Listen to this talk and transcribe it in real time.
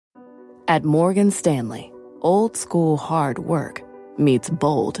At Morgan Stanley, old school hard work meets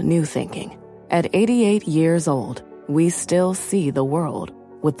bold new thinking. At 88 years old, we still see the world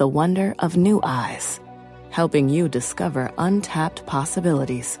with the wonder of new eyes, helping you discover untapped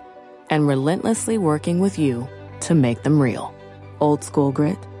possibilities and relentlessly working with you to make them real. Old school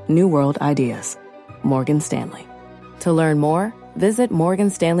grit, new world ideas. Morgan Stanley. To learn more, visit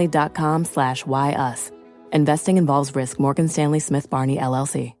morganstanley.com/whyus. Investing involves risk. Morgan Stanley Smith Barney,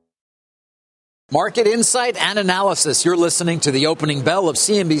 LLC. Market insight and analysis. You're listening to the opening bell of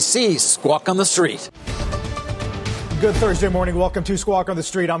CNBC's Squawk on the Street. Good Thursday morning. Welcome to Squawk on the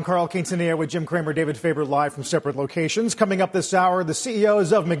Street. I'm Carl Quintanilla with Jim Cramer, David Faber, live from separate locations. Coming up this hour, the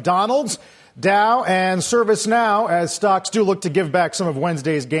CEOs of McDonald's, Dow, and ServiceNow, as stocks do look to give back some of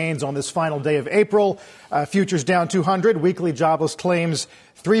Wednesday's gains on this final day of April. Futures down 200. Weekly jobless claims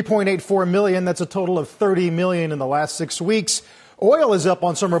 3.84 million. That's a total of 30 million in the last 6 weeks. Oil is up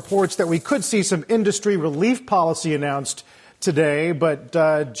on some reports that we could see some industry relief policy announced today. But,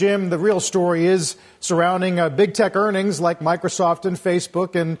 Jim, the real story is surrounding big tech earnings like Microsoft and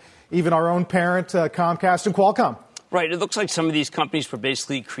Facebook and even our own parent, Comcast and Qualcomm. Right. It looks like some of these companies were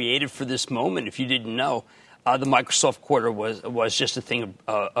basically created for this moment. If you didn't know, the Microsoft quarter was just a thing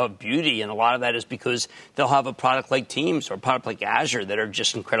of beauty. And a lot of that is because they'll have a product like Teams or a product like Azure that are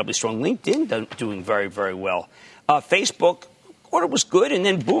just incredibly strong. LinkedIn doing very, very well. Facebook quarter was good, and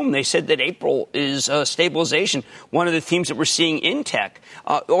then boom, they said that April is stabilization, one of the themes that we're seeing in tech.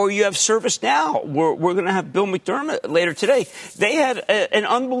 Or you have ServiceNow. We're going to have Bill McDermott later today. They had an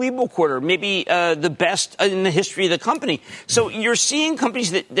unbelievable quarter, maybe the best in the history of the company. So you're seeing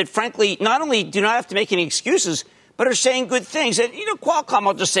companies that frankly not only do not have to make any excuses, but are saying good things. And, Qualcomm,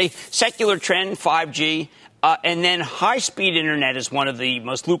 I'll just say secular trend, 5G. And then high-speed internet is one of the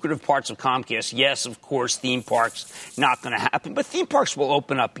most lucrative parts of Comcast. Yes, of course, theme parks, not going to happen. But theme parks will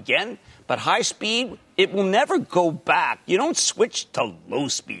open up again. But high-speed, it will never go back. You don't switch to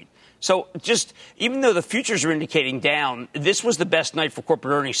low-speed. So just even though the futures are indicating down, this was the best night for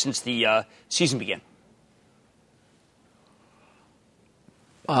corporate earnings since the season began.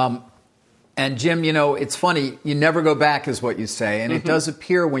 And, Jim, it's funny. You never go back is what you say. And it does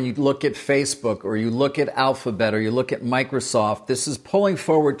appear when you look at Facebook or you look at Alphabet or you look at Microsoft, this is pulling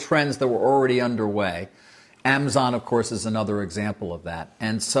forward trends that were already underway. Amazon, of course, is another example of that.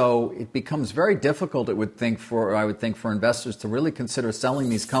 And so it becomes very difficult, I would think, for investors to really consider selling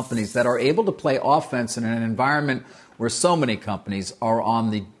these companies that are able to play offense in an environment where so many companies are on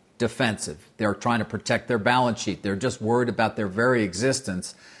the defensive. They're trying to protect their balance sheet. They're just worried about their very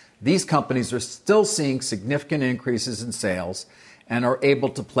existence. These companies are still seeing significant increases in sales and are able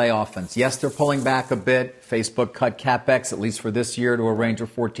to play offense. Yes, they're pulling back a bit. Facebook cut CapEx, at least for this year, to a range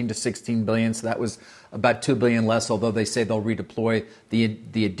of 14 to 16 billion. So that was about 2 billion less, although they say they'll redeploy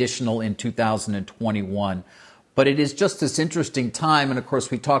the additional in 2021. But it is just this interesting time. And, of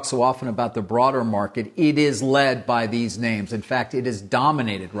course, we talk so often about the broader market. It is led by these names. In fact, it is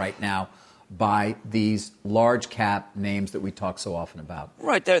dominated right now by these large cap names that we talk so often about.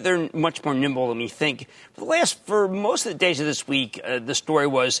 Right. They're much more nimble than we think. For most of the days of this week, the story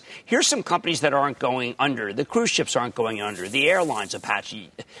was, here's some companies that aren't going under. The cruise ships aren't going under. The airlines, Apache,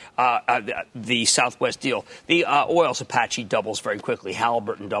 the Southwest deal. The oils, Apache doubles very quickly.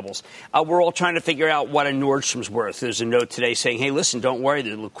 Halliburton doubles. We're all trying to figure out what a Nordstrom's worth. There's a note today saying, hey, listen, don't worry.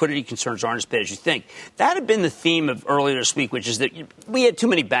 The liquidity concerns aren't as bad as you think. That had been the theme of earlier this week, which is that we had too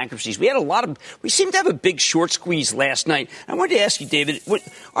many bankruptcies. We seemed to have a big short squeeze last night. I wanted to ask you, David,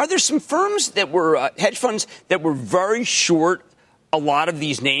 are there some firms that were hedge funds that were very short a lot of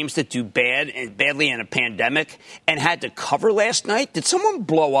these names that do badly in a pandemic and had to cover last night? Did someone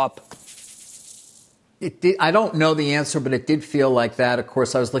blow up? It did. I don't know the answer, but it did feel like that. Of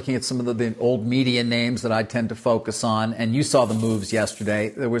course, I was looking at some of the old media names that I tend to focus on, and you saw the moves yesterday.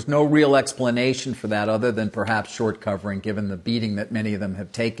 There was no real explanation for that other than perhaps short covering, given the beating that many of them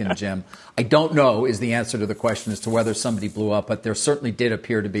have taken, Jim. I don't know is the answer to the question as to whether somebody blew up, but there certainly did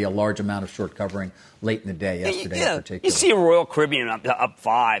appear to be a large amount of short covering late in the day yesterday in particular. You see a Royal Caribbean up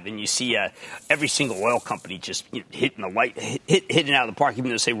 5, and you see every single oil company just hitting hitting out of the park, even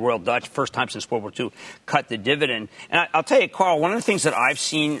though they say Royal Dutch, first time since World War II, cut the dividend. And I'll tell you, Carl, one of the things that I've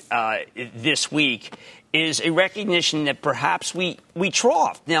seen this week is a recognition that perhaps we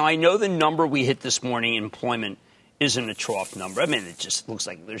troughed. Now, I know the number we hit this morning, employment, isn't a trough number. I mean, it just looks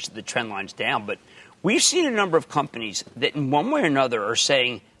like the trend line's down. But we've seen a number of companies that in one way or another are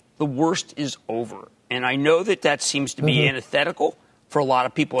saying the worst is over. And I know that seems to be antithetical for a lot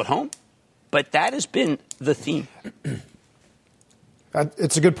of people at home, but that has been the theme.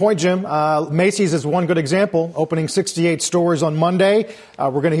 It's a good point, Jim. Macy's is one good example, opening 68 stores on Monday.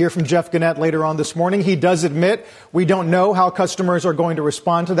 We're going to hear from Jeff Gannett later on this morning. He does admit we don't know how customers are going to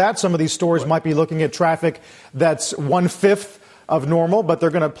respond to that. Some of these stores might be looking at traffic that's 1/5 of normal, but they're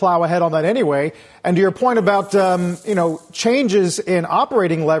going to plow ahead on that anyway. And to your point about, changes in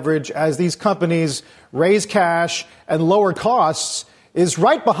operating leverage as these companies raise cash and lower costs is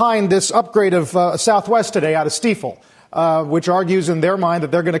right behind this upgrade of Southwest today out of Stiefel. Which argues in their mind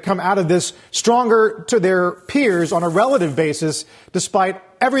that they're going to come out of this stronger to their peers on a relative basis, despite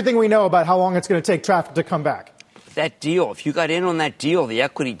everything we know about how long it's going to take traffic to come back. That deal, if you got in on that deal, the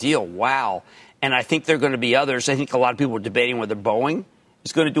equity deal, wow. And I think there are going to be others. I think a lot of people are debating whether Boeing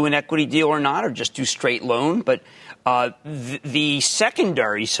is going to do an equity deal or not, or just do straight loan. But the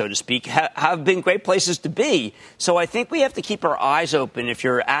secondary, so to speak, have been great places to be. So I think we have to keep our eyes open. If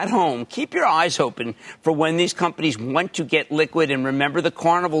you're at home, keep your eyes open for when these companies want to get liquid. And remember the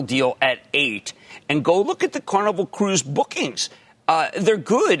Carnival deal at 8. And go look at the Carnival Cruise bookings. They're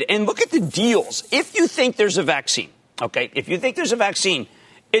good. And look at the deals. If you think there's a vaccine,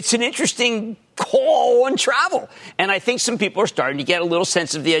 it's an interesting call on travel. And I think some people are starting to get a little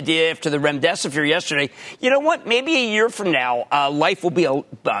sense of the idea after the remdesivir yesterday. You know what? Maybe a year from now, life will be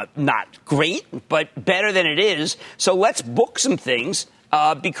not great, but better than it is. So let's book some things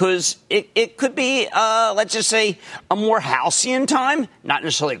because it could be, let's just say, a more halcyon time. Not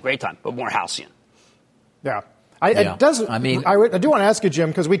necessarily a great time, but more halcyon. Yeah. I do want to ask you, Jim,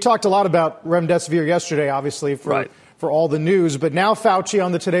 because we talked a lot about remdesivir yesterday, obviously, for all the news. But now Fauci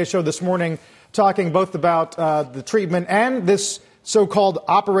on the Today Show this morning talking both about the treatment and this so-called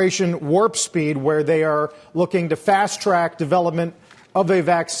Operation Warp Speed, where they are looking to fast-track development of a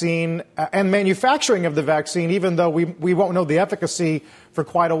vaccine and manufacturing of the vaccine, even though we won't know the efficacy for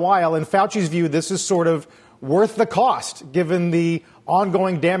quite a while. In Fauci's view, this is sort of worth the cost, given the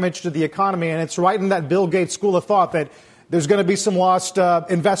ongoing damage to the economy. And it's right in that Bill Gates school of thought that there's going to be some lost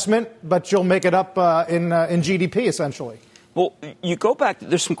investment, but you'll make it up in GDP, essentially. Well, you go back.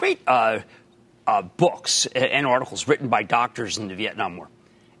 There's some great books and articles written by doctors in the Vietnam War.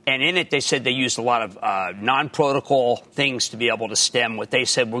 And in it, they said they used a lot of non-protocol things to be able to stem what they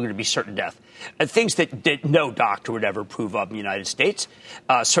said were going to be certain death. Things that no doctor would ever approve of in the United States.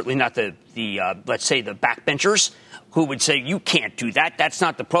 Certainly not the let's say, the backbenchers who would say, you can't do that. That's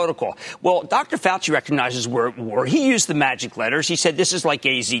not the protocol. Well, Dr. Fauci recognizes we're at war. He used the magic letters. He said this is like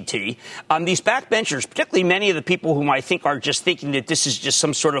AZT. These backbenchers, particularly many of the people whom I think are just thinking that this is just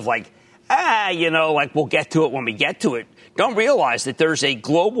some sort of like we'll get to it when we get to it, don't realize that there's a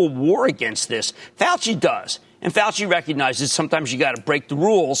global war against this. Fauci does. And Fauci recognizes sometimes you got to break the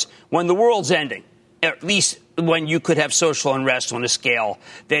rules when the world's ending, at least when you could have social unrest on a scale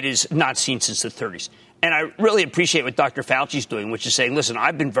that is not seen since the 30s. And I really appreciate what Dr. Fauci's doing, which is saying, listen,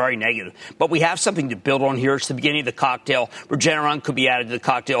 I've been very negative, but we have something to build on here. It's the beginning of the cocktail. Regeneron could be added to the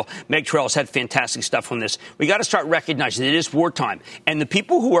cocktail. Meg Terrell's had fantastic stuff on this. We got to start recognizing that it is wartime. And the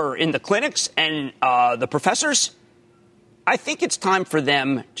people who are in the clinics and the professors, I think it's time for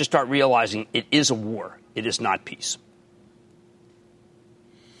them to start realizing it is a war. It is not peace.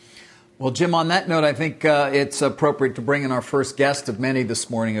 Well, Jim, on that note, I think it's appropriate to bring in our first guest of many this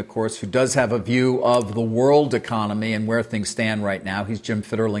morning, of course, who does have a view of the world economy and where things stand right now. He's Jim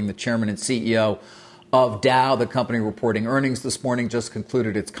Fitterling, the chairman and CEO of Dow, the company reporting earnings this morning, just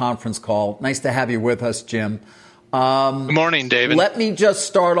concluded its conference call. Nice to have you with us, Jim. Good morning, David. Let me just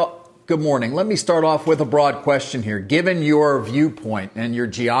start off. Good morning. Let me start off with a broad question here. Given your viewpoint and your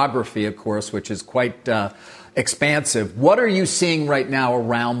geography, of course, which is quite expansive, what are you seeing right now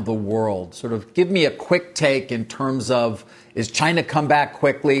around the world? Sort of give me a quick take in terms of, is China come back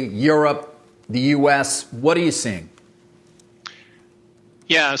quickly? Europe, the U.S., what are you seeing?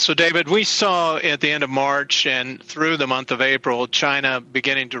 Yeah, so David, we saw at the end of March and through the month of April, China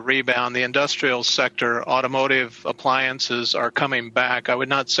beginning to rebound. The industrial sector, automotive appliances are coming back. I would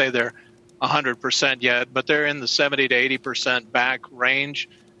not say they're 100% yet, but they're in the 70 to 80% back range.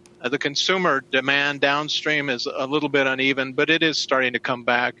 The consumer demand downstream is a little bit uneven, but it is starting to come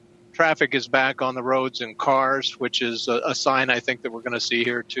back. Traffic is back on the roads in cars, which is a sign I think that we're going to see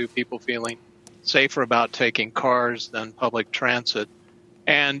here too, people feeling safer about taking cars than public transit.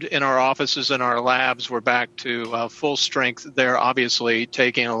 And in our offices and our labs, we're back to full strength. They're obviously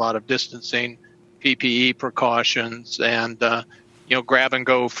taking a lot of distancing, PPE precautions, and grab and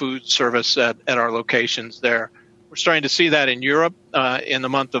go food service at our locations there. We're starting to see that in Europe in the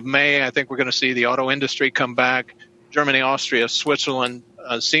month of May. I think we're going to see the auto industry come back. Germany, Austria, Switzerland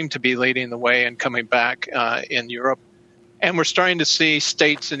seem to be leading the way and coming back in Europe. And we're starting to see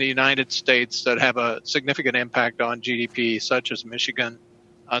states in the United States that have a significant impact on GDP, such as Michigan,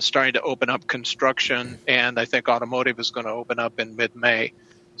 starting to open up construction, and I think automotive is going to open up in mid-May.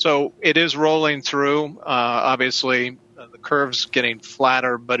 So it is rolling through. Obviously, the curve's getting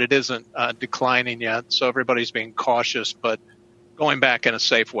flatter, but it isn't declining yet. So everybody's being cautious, but going back in a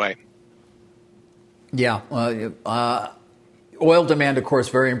safe way. Yeah. Oil demand, of course,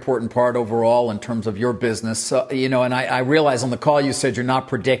 very important part overall in terms of your business. And I realize on the call you said you're not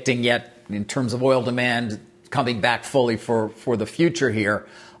predicting yet in terms of oil demand coming back fully for the future here.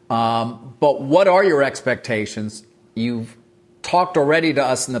 But what are your expectations? You've talked already to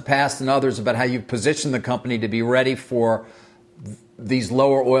us in the past and others about how you've positioned the company to be ready for these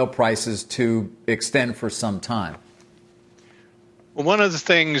lower oil prices to extend for some time. Well, one of the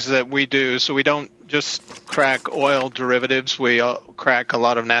things that we do, so we don't just crack oil derivatives, we crack a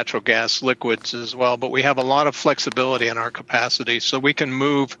lot of natural gas liquids as well, but we have a lot of flexibility in our capacity, so we can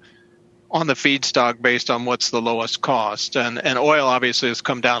move on the feedstock based on what's the lowest cost. And oil obviously has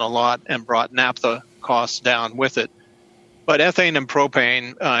come down a lot and brought naphtha costs down with it. But ethane and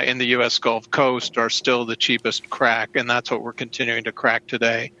propane in the U.S. Gulf Coast are still the cheapest crack, and that's what we're continuing to crack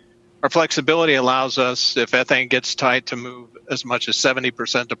today. Our flexibility allows us, if ethane gets tight, to move as much as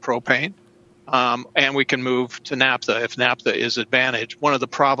 70% to propane, and we can move to naphtha if naphtha is advantaged. One of the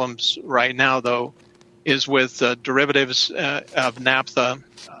problems right now, though, is with derivatives of naphtha,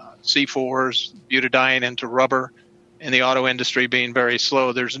 C4s, butadiene into rubber, and the auto industry being very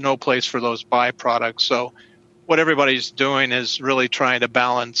slow, there's no place for those byproducts. So what everybody's doing is really trying to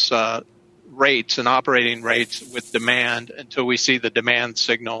balance rates and operating rates with demand until we see the demand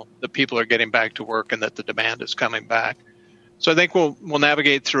signal that people are getting back to work and that the demand is coming back. So I think we'll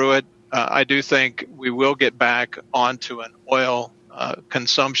navigate through it. I do think we will get back onto an oil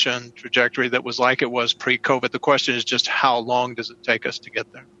consumption trajectory that was like it was pre-COVID. The question is just how long does it take us to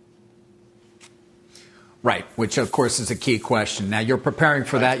get there? Right, which of course is a key question. Now you're preparing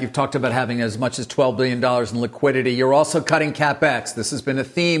for that. You've talked about having as much as $12 billion in liquidity. You're also cutting CapEx. This has been a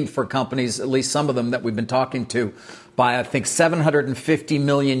theme for companies, at least some of them that we've been talking to, by I think $750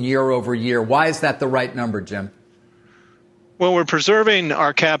 million year over year. Why is that the right number, Jim? Well, we're preserving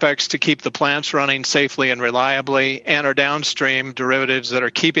our CapEx to keep the plants running safely and reliably, and our downstream derivatives that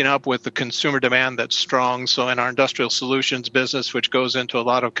are keeping up with the consumer demand that's strong. So in our industrial solutions business, which goes into a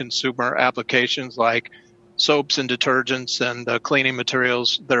lot of consumer applications like soaps and detergents and cleaning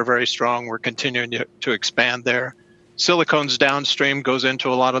materials that are very strong, we're continuing to expand there. Silicones downstream goes into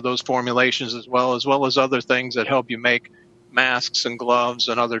a lot of those formulations as well as other things that help you make masks and gloves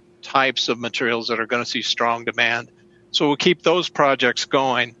and other types of materials that are going to see strong demand. So we'll keep those projects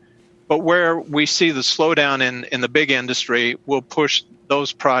going. But where we see the slowdown in the big industry, we'll push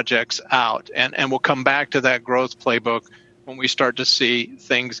those projects out. And we'll come back to that growth playbook when we start to see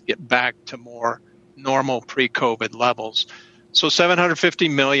things get back to more normal pre-COVID levels. So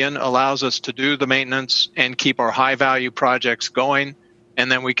 $750 million allows us to do the maintenance and keep our high-value projects going,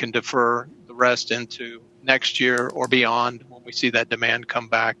 and then we can defer the rest into next year or beyond when we see that demand come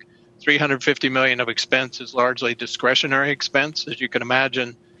back. $350 million of expense is largely discretionary expense. As you can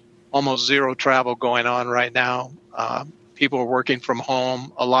imagine, almost zero travel going on right now. People are working from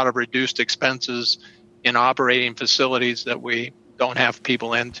home, a lot of reduced expenses in operating facilities that we don't have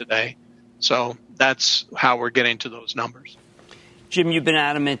people in today. So that's how we're getting to those numbers. Jim, you've been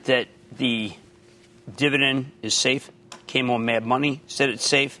adamant that the dividend is safe. Came on Mad Money, said it's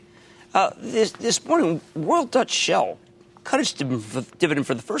safe. This morning, Royal Dutch Shell cut its dividend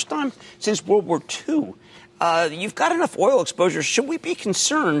for the first time since World War II. You've got enough oil exposure. Should we be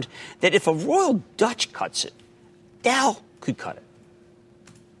concerned that if a Royal Dutch cuts it, Dow could cut it?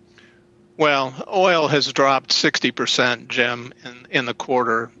 Well, oil has dropped 60%, Jim, in the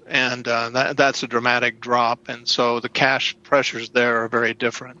quarter, and that's a dramatic drop. And so the cash pressures there are very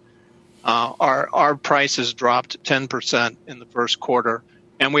different. Our prices dropped 10% in the first quarter,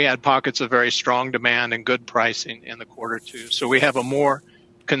 and we had pockets of very strong demand and good pricing in the quarter, too. So we have a more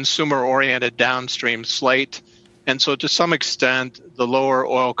consumer-oriented downstream slate. And so to some extent, the lower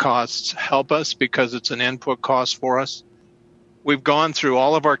oil costs help us because it's an input cost for us. We've gone through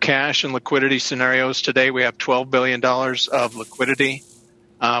all of our cash and liquidity scenarios. Today, we have $12 billion of liquidity.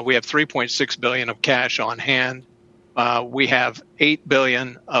 We have $3.6 billion of cash on hand. We have $8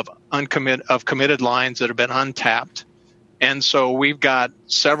 billion of committed lines that have been untapped. And so we've got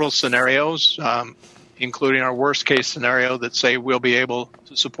several scenarios, including our worst case scenario that say we'll be able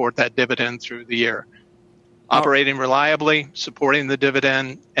to support that dividend through the year. Operating reliably, supporting the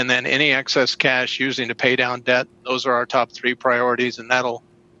dividend, and then any excess cash using to pay down debt. Those are our top three priorities, and that'll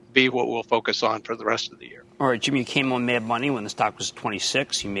be what we'll focus on for the rest of the year. All right, Jim, you came on Mad Money when the stock was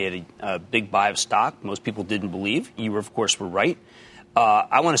 26. You made a big buy of stock. Most people didn't believe. You, of course, were right.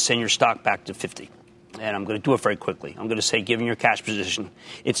 I want to send your stock back to 50. And I'm going to do it very quickly. I'm going to say, given your cash position,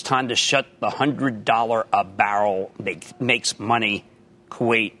 it's time to shut the $100 a barrel makes money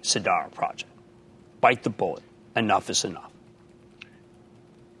Kuwait Sadar project. Bite the bullet. Enough is enough.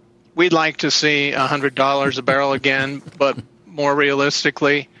 We'd like to see $100 a barrel again, but more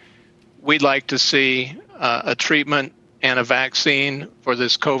realistically, we'd like to see a treatment and a vaccine for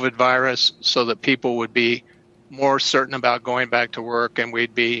this COVID virus so that people would be more certain about going back to work, and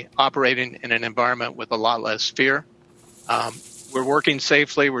we'd be operating in an environment with a lot less fear. We're working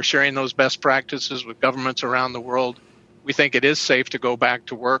safely. We're sharing those best practices with governments around the world. We think it is safe to go back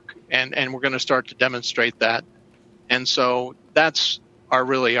to work, and we're going to start to demonstrate that. And so that's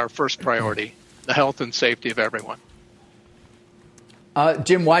our first priority, the health and safety of everyone.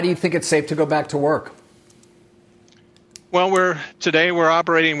 Jim, why do you think it's safe to go back to work? Well, today we're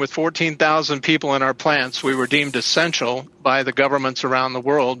operating with 14,000 people in our plants. We were deemed essential by the governments around the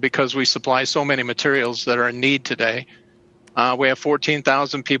world because we supply so many materials that are in need today. We have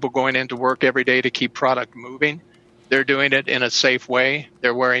 14,000 people going into work every day to keep product moving. They're doing it in a safe way.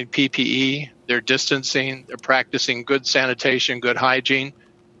 They're wearing PPE. They're distancing. They're practicing good sanitation, good hygiene.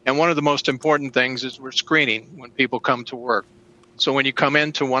 And one of the most important things is we're screening when people come to work. So when you come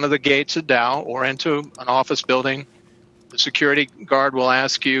into one of the gates at Dow or into an office building, the security guard will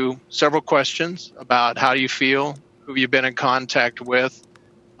ask you several questions about how you feel, who you've been in contact with,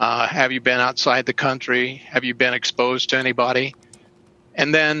 have you been outside the country, have you been exposed to anybody,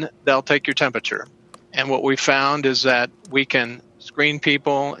 and then they'll take your temperature. And what we found is that we can screen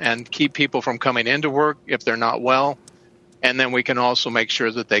people and keep people from coming into work if they're not well, and then we can also make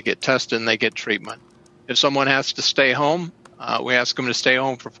sure that they get tested and they get treatment. If someone has to stay home, we ask them to stay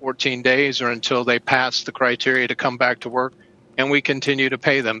home for 14 days or until they pass the criteria to come back to work, and we continue to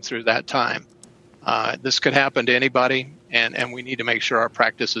pay them through that time. This could happen to anybody, and we need to make sure our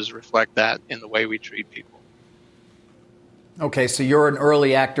practices reflect that in the way we treat people. Okay, so you're an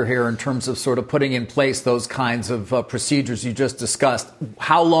early actor here in terms of sort of putting in place those kinds of procedures you just discussed.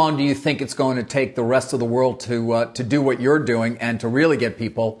 How long do you think it's going to take the rest of the world to do what you're doing and to really get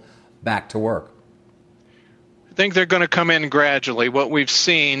people back to work? I think they're going to come in gradually. What we've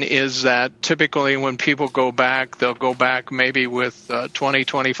seen is that typically when people go back, they'll go back maybe with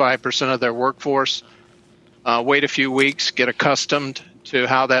 20-25% of their workforce, wait a few weeks, get accustomed to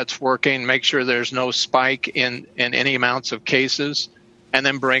how that's working, make sure there's no spike in any amounts of cases, and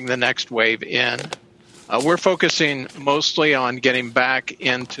then bring the next wave in. We're focusing mostly on getting back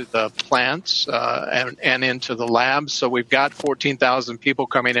into the plants and into the labs. So we've got 14,000 people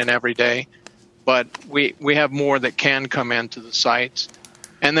coming in every day. But we have more that can come into the sites.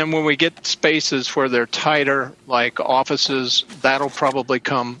 And then when we get spaces where they're tighter, like offices, that'll probably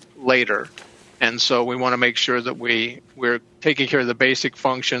come later. And so we want to make sure that we're taking care of the basic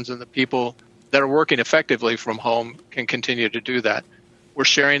functions, and the people that are working effectively from home can continue to do that. We're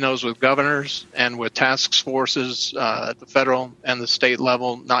sharing those with governors and with task forces at the federal and the state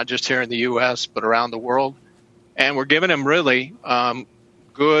level, not just here in the U.S., but around the world. And we're giving them really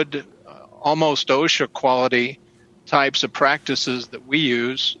good, almost OSHA quality types of practices that we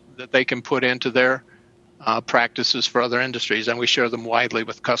use that they can put into their practices for other industries, and we share them widely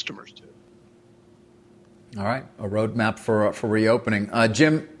with customers too. All right, a roadmap for reopening.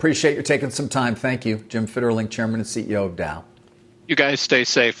 Jim, appreciate you taking some time. Thank you. Jim Fitterling, Chairman and CEO of Dow. You guys stay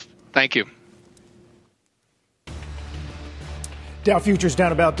safe. Thank you. Dow futures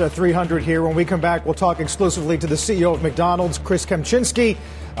down about 300 here. When we come back, we'll talk exclusively to the CEO of McDonald's, Chris Kempczinski,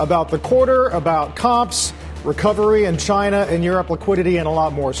 about the quarter, about comps, recovery in China and Europe, liquidity, and a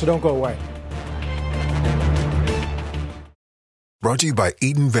lot more. So don't go away. Brought to you by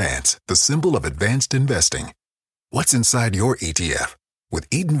Eaton Vance, the symbol of advanced investing. What's inside your ETF? With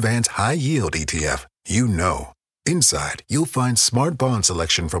Eaton Vance High Yield ETF, you know. Inside, you'll find smart bond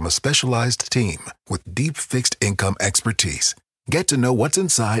selection from a specialized team with deep fixed income expertise. Get to know what's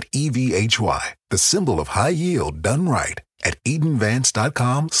inside EVHY, the symbol of high yield done right, at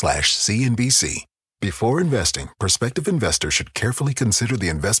EatonVance.com/CNBC. Before investing, prospective investors should carefully consider the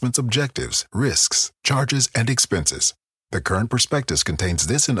investment's objectives, risks, charges, and expenses. The current prospectus contains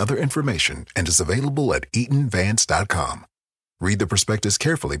this and other information and is available at EatonVance.com. Read the prospectus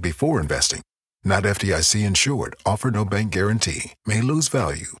carefully before investing. Not FDIC insured. Offer no bank guarantee. May lose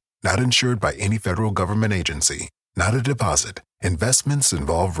value. Not insured by any federal government agency. Not a deposit. Investments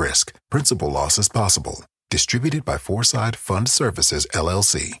involve risk. Principal loss is possible. Distributed by Foreside Fund Services,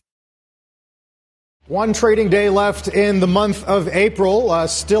 LLC. One trading day left in the month of April.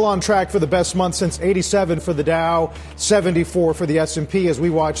 Still on track for the best month since '87 for the Dow, 74 for the S&P as we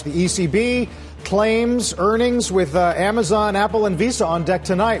watch the ECB claims earnings with Amazon, Apple, and Visa on deck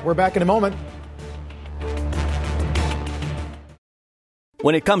tonight. We're back in a moment.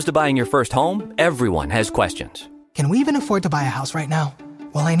 When it comes to buying your first home, everyone has questions. Can we even afford to buy a house right now?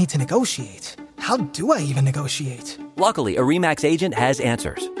 Well, I need to negotiate. How do I even negotiate? Luckily, a RE/MAX agent has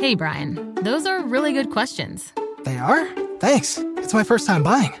answers. Hey, Brian, those are really good questions. They are? Thanks. It's my first time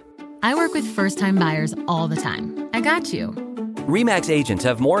buying. I work with first-time buyers all the time. I got you. RE/MAX agents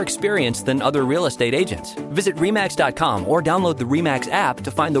have more experience than other real estate agents. Visit RE/MAX.com or download the RE/MAX app to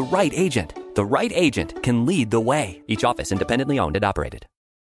find the right agent. The right agent can lead the way. Each office independently owned and operated.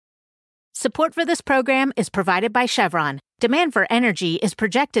 Support for this program is provided by Chevron. Demand for energy is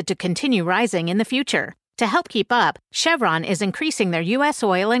projected to continue rising in the future. To help keep up, Chevron is increasing their U.S.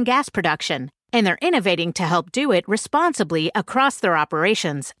 oil and gas production, and they're innovating to help do it responsibly across their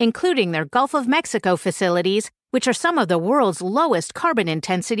operations, including their Gulf of Mexico facilities, which are some of the world's lowest carbon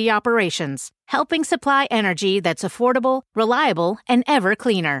intensity operations, helping supply energy that's affordable, reliable, and ever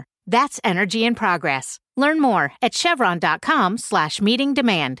cleaner. That's energy in progress. Learn more at chevron.com/meeting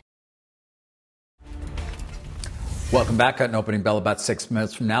demand. Welcome back. Got an opening bell about 6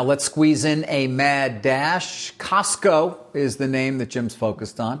 minutes from now. Let's squeeze in a mad dash. Costco is the name that Jim's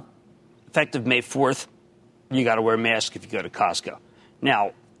focused on. Effective May 4th, you got to wear a mask if you go to Costco.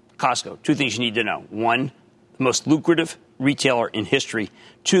 Now, Costco, two things you need to know. One, the most lucrative retailer in history.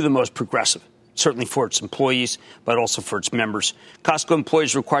 Two, the most progressive, certainly for its employees, but also for its members. Costco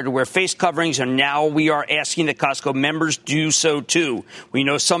employees are required to wear face coverings, and now we are asking that Costco members do so, too. We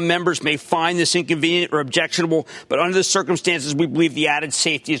know some members may find this inconvenient or objectionable, but under the circumstances, we believe the added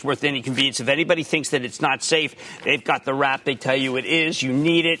safety is worth any convenience. If anybody thinks that it's not safe, they've got the rap. They tell you it is. You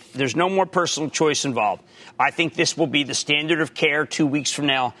need it. There's no more personal choice involved. I think this will be the standard of care 2 weeks from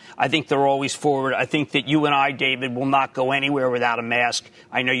now. I think they're always forward. I think that you and I, David, will not go anywhere without a mask.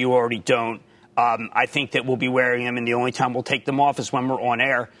 I know you already don't. I think that we'll be wearing them, and the only time we'll take them off is when we're on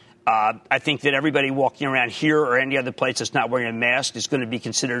air. I think that everybody walking around here or any other place that's not wearing a mask is going to be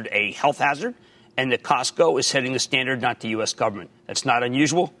considered a health hazard, and that Costco is setting the standard, not the U.S. government. That's not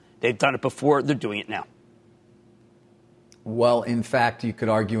unusual. They've done it before. They're doing it now. Well, in fact, you could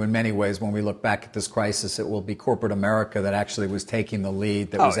argue in many ways when we look back at this crisis, it will be corporate America that actually was taking the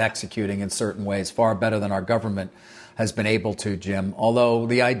lead, that was executing in certain ways far better than our government has been able to, Jim. Although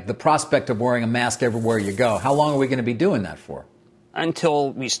the prospect of wearing a mask everywhere you go, how long are we going to be doing that for?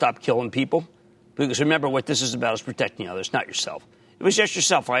 Until we stop killing people. Because remember, what this is about is protecting others, not yourself. If it was just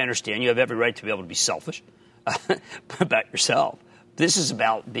yourself, I understand. You have every right to be able to be selfish about yourself. This is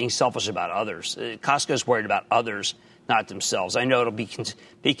about being selfish about others. Costco's worried about others, not themselves. I know it'll be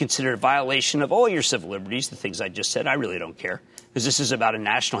considered a violation of all your civil liberties, the things I just said. I really don't care, because this is about a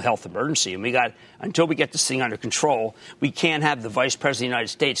national health emergency. And until we get this thing under control, we can't have the vice president of the United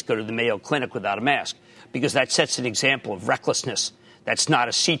States go to the Mayo Clinic without a mask, because that sets an example of recklessness. That's not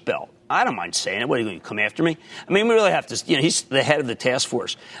a seatbelt. I don't mind saying it. What are you going to come after me? I mean, we really have to, he's the head of the task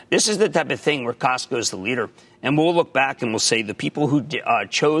force. This is the type of thing where Costco is the leader. And we'll look back and we'll say the people who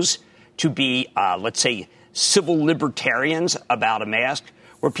chose to be, let's say, civil libertarians about a mask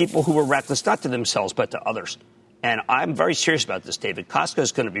were people who were reckless, not to themselves, but to others. And I'm very serious about this, David. Costco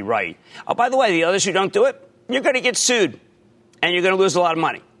is going to be right. Oh, by the way, the others who don't do it, you're going to get sued. And you're going to lose a lot of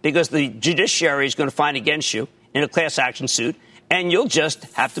money, because the judiciary is going to find against you in a class action suit, and you'll just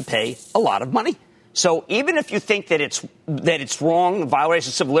have to pay a lot of money. So even if you think that it's wrong,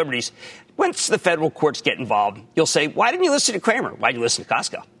 violation of civil liberties, once the federal courts get involved, you'll say, why didn't you listen to Kramer? Why did you listen to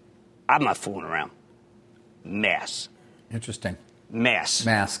Costco? I'm not fooling around. Masks. Interesting.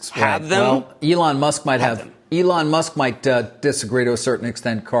 Masks. Have them. Well, Elon Musk might disagree to a certain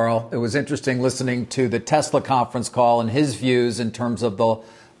extent, Carl. It was interesting listening to the Tesla conference call and his views in terms of the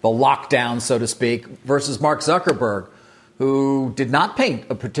lockdown, so to speak, versus Mark Zuckerberg, who did not paint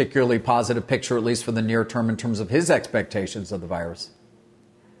a particularly positive picture, at least for the near term, in terms of his expectations of the virus.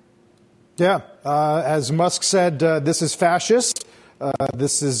 Yeah. As Musk said, this is fascist.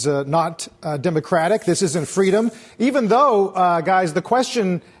 This is not democratic. This isn't freedom. Even though, guys, the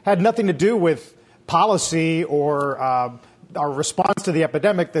question had nothing to do with policy or our response to the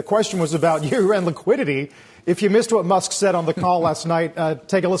epidemic. The question was about year-end liquidity. If you missed what Musk said on the call last night,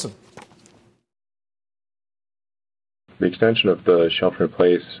 take a listen. The extension of the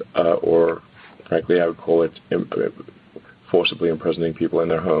shelter-in-place, or frankly, I would call it forcibly imprisoning people in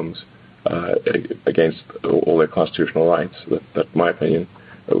their homes against all their constitutional rights, that's my opinion,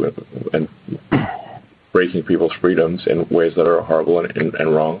 and breaking people's freedoms in ways that are horrible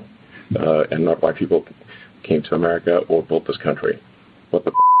and wrong, and not why people came to America or built this country. What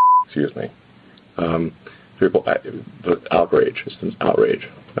the excuse me. People, the outrage. It's an outrage.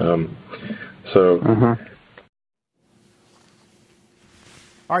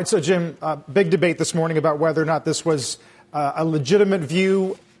 All right, so Jim, big debate this morning about whether or not this was a legitimate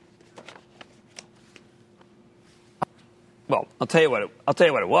view. Well, I'll tell you what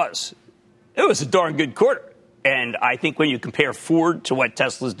it was. It was a darn good quarter. And I think when you compare Ford to what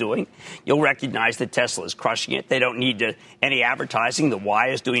Tesla's doing, you'll recognize that Tesla is crushing it. They don't need any advertising. The Y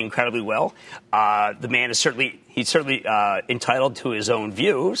is doing incredibly well. The man is certainly entitled to his own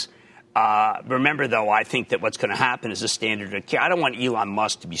views. Remember, though, I think that what's going to happen is a standard of care. I don't want Elon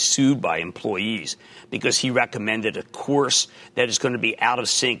Musk to be sued by employees because he recommended a course that is going to be out of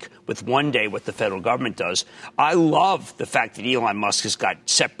sync with one day what the federal government does. I love the fact that Elon Musk has got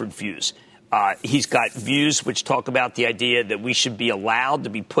separate views. He's got views which talk about the idea that we should be allowed to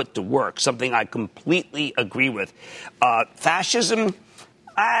be put to work, something I completely agree with. Fascism,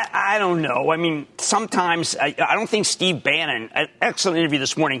 I don't know. I mean, sometimes I don't think Steve Bannon, an excellent interview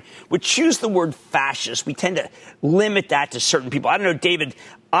this morning, would choose the word fascist. We tend to limit that to certain people. I don't know, David,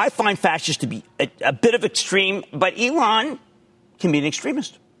 I find fascist to be a bit of extreme, but Elon can be an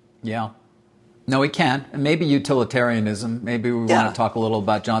extremist. Yeah. No, he can. And maybe utilitarianism. Maybe we want to talk a little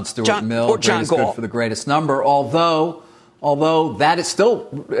about John Stuart Mill, or John greatest Gall. good for the greatest number, although that is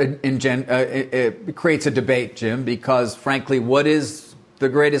still it creates a debate, Jim, because, frankly, what is the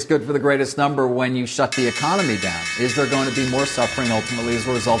greatest good for the greatest number when you shut the economy down? Is there going to be more suffering ultimately as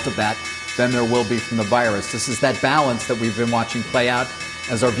a result of that than there will be from the virus? This is that balance that we've been watching play out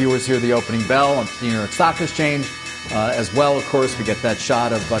as our viewers hear the opening bell on the New York Stock Exchange. As well, of course, we get that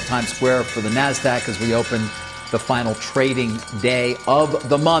shot of Times Square for the NASDAQ as we open the final trading day of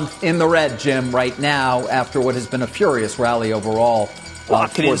the month in the red, Jim, right now, after what has been a furious rally overall.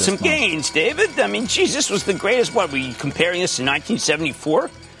 Locking in some gains, David. I mean, geez, this was the greatest. What, were you comparing this to 1974?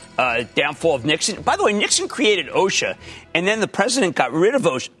 Downfall of Nixon. By the way, Nixon created OSHA, and then the president got rid of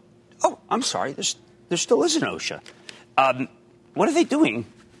OSHA. Oh, I'm sorry. There still is an OSHA. What are they doing?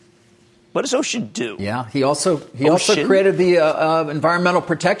 What does OSHA do? Yeah, he also created the Environmental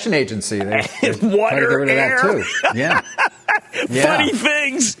Protection Agency. They're water, to get rid of air. That too. Yeah. Funny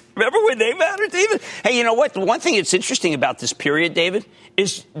things. Remember when they mattered, David? Hey, you know what? The one thing that's interesting about this period, David,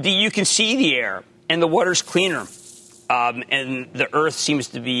 is you can see the air and the water's cleaner, and the Earth seems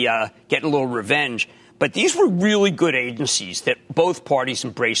to be getting a little revenge. But these were really good agencies that both parties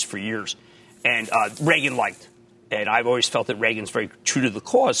embraced for years, and Reagan liked. And I've always felt that Reagan's very true to the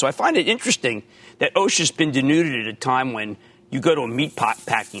cause. So I find it interesting that OSHA's been denuded at a time when you go to a meat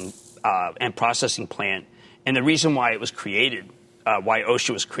packing and processing plant. And the reason why it was created, why OSHA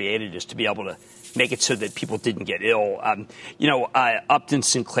was created, is to be able to make it so that people didn't get ill. Upton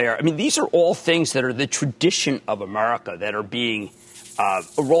Sinclair. I mean, these are all things that are the tradition of America that are being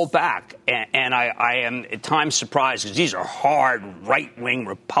rolled back. And I am at times surprised because these are hard right-wing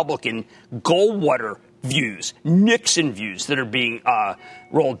Republican Goldwater views, Nixon views that are being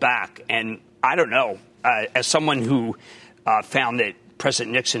rolled back. And I don't know, as someone who found that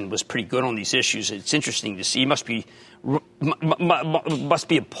President Nixon was pretty good on these issues, it's interesting to see. He must be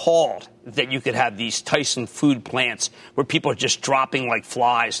appalled that you could have these Tyson food plants where people are just dropping like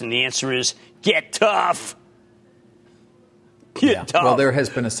flies. And the answer is, get tough. Get tough. Well, there has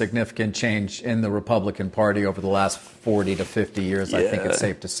been a significant change in the Republican Party over the last 40 to 50 years, I think it's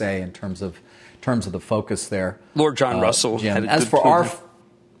safe to say, in terms of the focus there. Lord John Russell. Jim. As for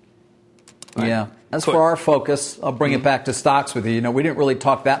our focus, I'll bring it back to stocks with you. You know, we didn't really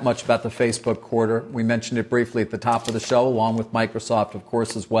talk that much about the Facebook quarter. We mentioned it briefly at the top of the show, along with Microsoft, of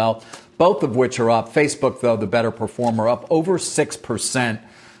course, as well. Both of which are up. Facebook, though, the better performer, up over 6%.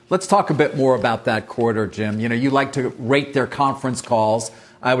 Let's talk a bit more about that quarter, Jim. You know, you like to rate their conference calls.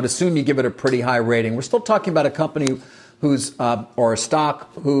 I would assume you give it a pretty high rating. We're still talking about a company or a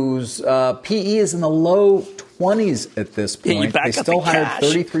stock whose PE is in the low 20s at this point. They still hired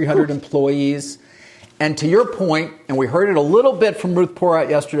 3,300 employees. And to your point, and we heard it a little bit from Ruth Porat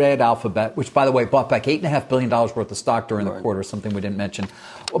yesterday at Alphabet, which, by the way, bought back $8.5 billion worth of stock during the quarter, something we didn't mention.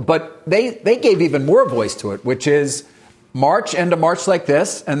 But they gave even more voice to it, which is end of March like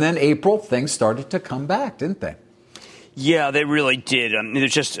this, and then April, things started to come back, didn't they? Yeah, they really did. I mean,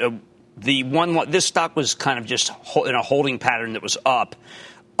 there's just this stock was kind of just in a holding pattern that was up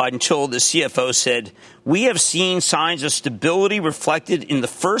until the CFO said, we have seen signs of stability reflected in the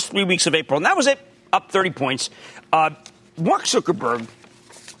first 3 weeks of April. And that was it, up 30 points. Mark Zuckerberg,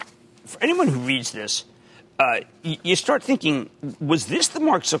 for anyone who reads this, you start thinking, was this the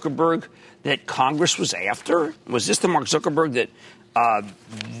Mark Zuckerberg that Congress was after? Was this the Mark Zuckerberg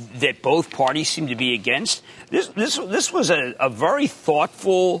that both parties seem to be against? This was a very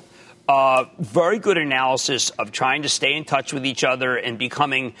thoughtful, very good analysis of trying to stay in touch with each other and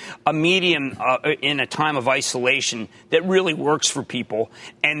becoming a medium in a time of isolation that really works for people.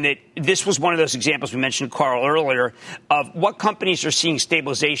 And that this was one of those examples we mentioned, Carl, earlier, of what companies are seeing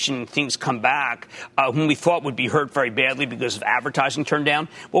stabilization, things come back, whom we thought would be hurt very badly because of advertising turned down.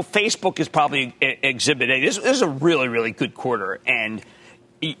 Well, Facebook is probably exhibit A. This is a really, really good quarter. And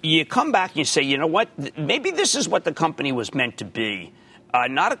you come back and you say, you know what, maybe this is what the company was meant to be.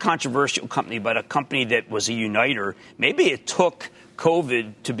 Not a controversial company, but a company that was a uniter. Maybe it took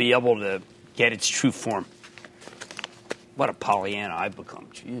COVID to be able to get its true form. What a Pollyanna I've become.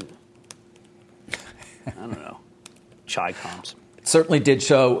 Jeez. I don't know. Chai comps. It certainly did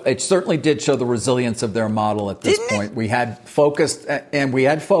show the resilience of their model at this point. We had focused in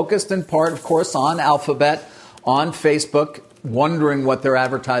part, of course, on Alphabet, on Facebook, wondering what their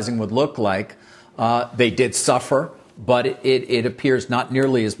advertising would look like. They did suffer, but it appears not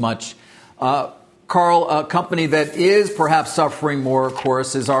nearly as much. Carl, a company that is perhaps suffering more, of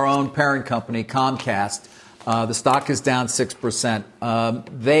course, is our own parent company, Comcast. The stock is down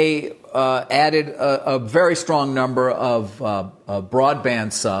 6%. They added a very strong number of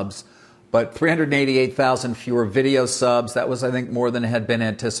broadband subs, but 388,000 fewer video subs. That was, I think, more than had been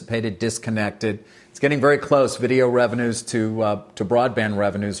anticipated, disconnected. It's getting very close. Video revenues to broadband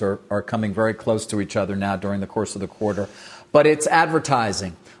revenues are coming very close to each other now during the course of the quarter. But it's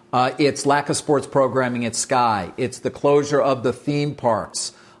advertising. It's lack of sports programming at Sky. It's the closure of the theme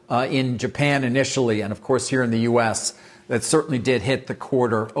parks in Japan initially, and of course here in the U.S. That certainly did hit the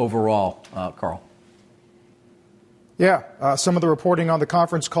quarter overall, Carl. Yeah, some of the reporting on the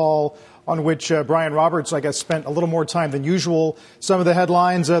conference call on which Brian Roberts, I guess, spent a little more time than usual. Some of the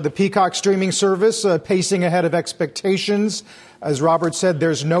headlines, the Peacock streaming service pacing ahead of expectations. As Roberts said,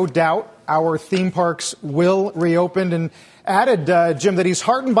 there's no doubt our theme parks will reopen, and added, Jim, that he's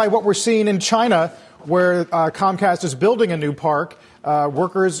heartened by what we're seeing in China, where Comcast is building a new park.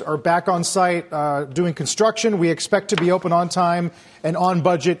 Workers are back on site doing construction. We expect to be open on time and on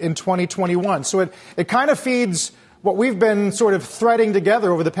budget in 2021. So it kind of feeds what we've been sort of threading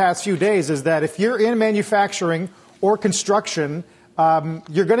together over the past few days, is that if you're in manufacturing or construction,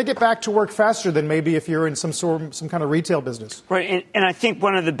 you're going to get back to work faster than maybe if you're in some kind of retail business. Right. And I think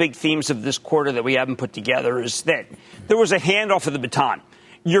one of the big themes of this quarter that we haven't put together is that there was a handoff of the baton.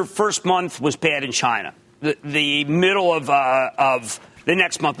 Your first month was bad in China. The middle of the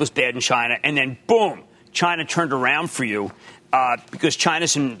next month was bad in China. And then, boom, China turned around for you because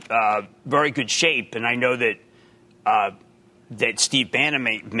China's in very good shape. And I know that Steve Bannon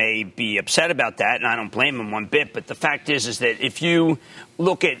may be upset about that, and I don't blame him one bit. But the fact is that if you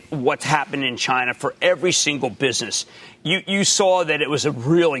look at what's happened in China for every single business, you saw that it was a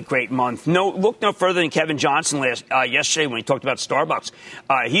really great month. Look no further than Kevin Johnson yesterday when he talked about Starbucks.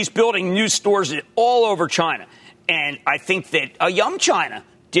 He's building new stores all over China, and I think that Yum China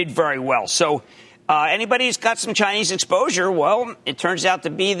did very well. So anybody who's got some Chinese exposure, well, it turns out to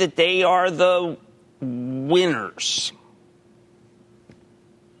be that they are the winners.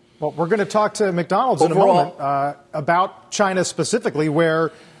 Well, we're going to talk to McDonald's in a moment about China specifically,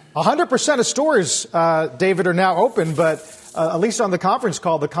 where 100% of stores, David, are now open. But at least on the conference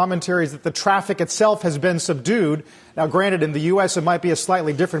call, the commentary is that the traffic itself has been subdued. Now, granted, in the U.S., it might be a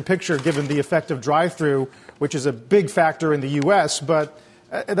slightly different picture given the effect of drive-through, which is a big factor in the U.S., but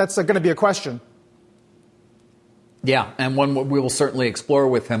that's going to be a question. Yeah, and one we will certainly explore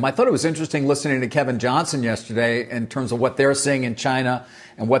with him. I thought it was interesting listening to Kevin Johnson yesterday in terms of what they're seeing in China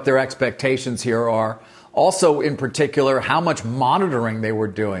and what their expectations here are. Also, in particular, how much monitoring they were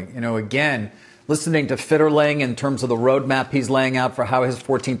doing. You know, again, listening to Fitterling in terms of the roadmap he's laying out for how his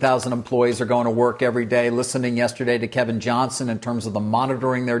 14,000 employees are going to work every day. Listening yesterday to Kevin Johnson in terms of the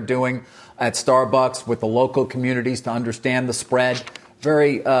monitoring they're doing at Starbucks with the local communities to understand the spread.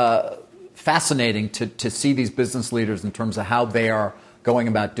 Very fascinating to see these business leaders in terms of how they are going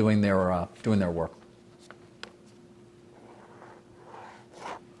about doing their work.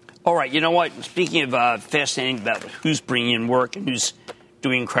 All right, you know what? Speaking of fascinating about who's bringing in work and who's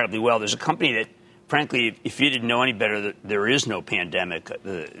doing incredibly well, there's a company that, frankly, if you didn't know any better, there is no pandemic.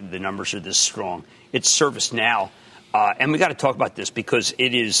 The numbers are this strong. It's ServiceNow. And we got to talk about this because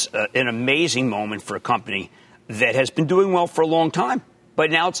it is an amazing moment for a company that has been doing well for a long time. But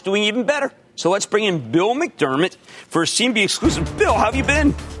now it's doing even better. So let's bring in Bill McDermott for a CNBC exclusive. Bill, how have you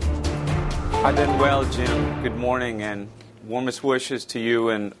been? I've been well, Jim. Good morning. And Warmest wishes to you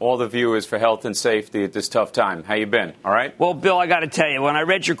and all the viewers for health and safety at this tough time. How you been? All right? Well, Bill, I got to tell you, when I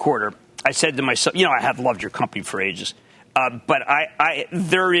read your quarter, I said to myself, I have loved your company for ages. But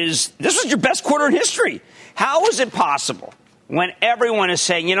this was your best quarter in history. How is it possible when everyone is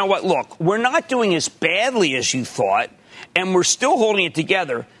saying, you know what, look, we're not doing as badly as you thought, and we're still holding it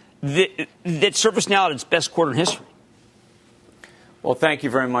together, that ServiceNow had its best quarter in history? Well, thank you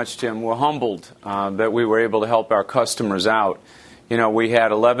very much, Jim. We're humbled that we were able to help our customers out. We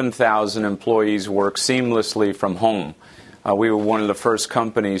had 11,000 employees work seamlessly from home. We were one of the first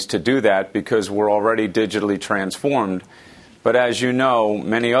companies to do that because we're already digitally transformed. But as you know,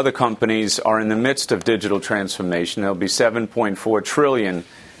 many other companies are in the midst of digital transformation. There'll be $7.4 trillion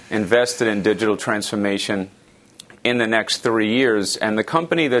invested in digital transformation in the next 3 years. And the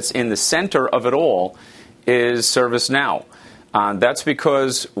company that's in the center of it all is ServiceNow. That's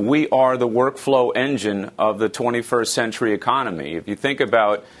because we are the workflow engine of the 21st century economy. If you think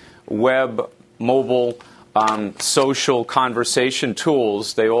about web, mobile, social conversation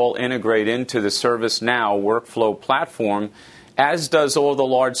tools, they all integrate into the ServiceNow workflow platform, as does all the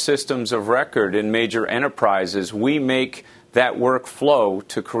large systems of record in major enterprises. We make that workflow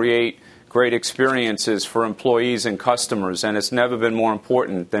to create great experiences for employees and customers, and it's never been more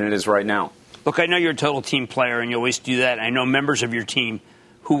important than it is right now. Look, I know you're a total team player, and you always do that. I know members of your team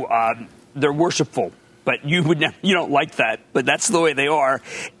who they're worshipful, but you don't like that. But that's the way they are.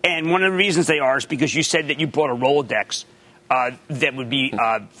 And one of the reasons they are is because you said that you bought a Rolodex that would be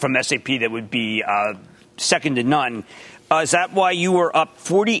from SAP that would be second to none. Is that why you were up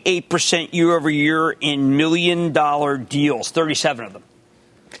 48% year over year in $1 million deals, 37 of them?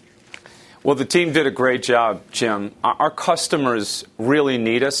 Well, the team did a great job, Jim. Our customers really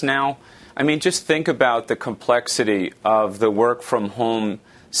need us now. I mean, just think about the complexity of the work from home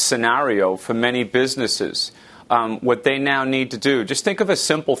scenario for many businesses. What they now need to do, just think of a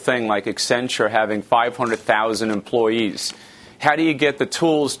simple thing like Accenture having 500,000 employees. How do you get the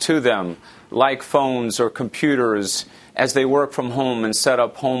tools to them, like phones or computers, as they work from home and set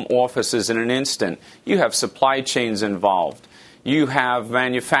up home offices in an instant? You have supply chains involved. You have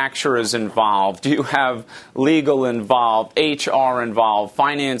manufacturers involved. You have legal involved, HR involved,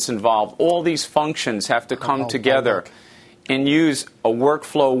 finance involved. All these functions have to come together and use a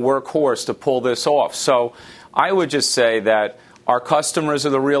workflow workhorse to pull this off. So I would just say that our customers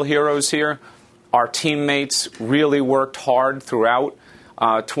are the real heroes here. Our teammates really worked hard throughout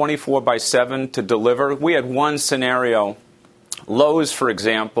 24/7 to deliver. We had one scenario, Lowe's, for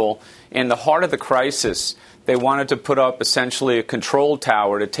example, in the heart of the crisis. They wanted to put up essentially a control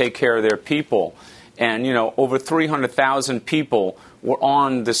tower to take care of their people. And, over 300,000 people were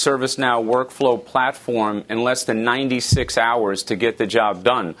on the ServiceNow workflow platform in less than 96 hours to get the job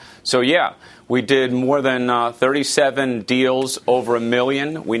done. So, yeah, we did more than 37 deals over $1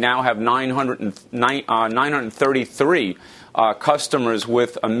 million. We now have 933 customers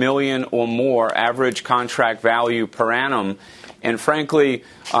with $1 million or more average contract value per annum. And frankly,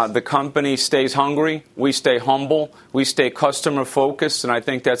 the company stays hungry, we stay humble, we stay customer-focused, and I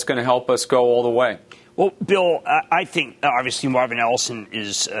think that's going to help us go all the way. Well, Bill, I think obviously Marvin Ellison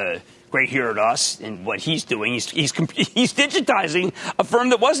is great here at us, and what he's doing, he's digitizing a firm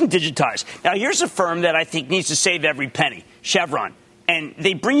that wasn't digitized. Now, here's a firm that I think needs to save every penny, Chevron. And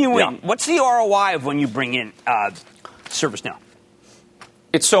they bring you in. What's the ROI of when you bring in ServiceNow?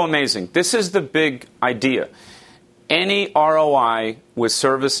 It's so amazing. This is the big idea. Any ROI with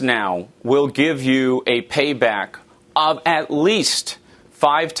ServiceNow will give you a payback of at least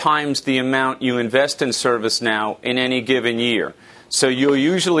 5 times the amount you invest in ServiceNow in any given year. So you'll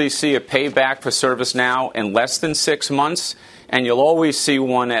usually see a payback for ServiceNow in less than 6 months, and you'll always see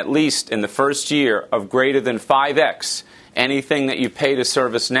one at least in the first year of greater than 5x anything that you pay to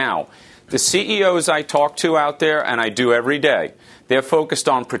ServiceNow. The CEOs I talk to out there, and I do every day, they're focused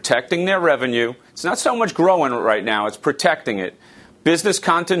on protecting their revenue. It's not so much growing right now, it's protecting it. Business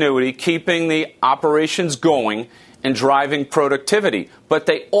continuity, keeping the operations going, and driving productivity. But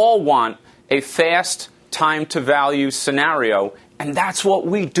they all want a fast time to value scenario, and that's what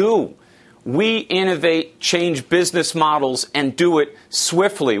we do. We innovate, change business models, and do it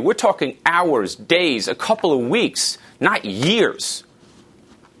swiftly. We're talking hours, days, a couple of weeks, not years.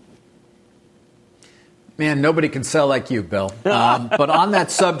 Man, nobody can sell like you, Bill. But on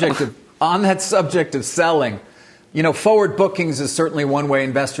that subject of selling, forward bookings is certainly one way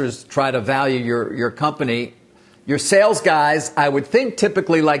investors try to value your company. Your sales guys, I would think,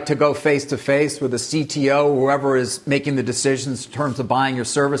 typically like to go face to face with a CTO, whoever is making the decisions in terms of buying your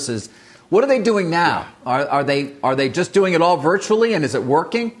services. What are they doing now? Are they just doing it all virtually, and is it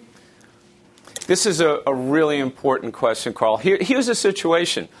working? This is a really important question, Carl. Here's the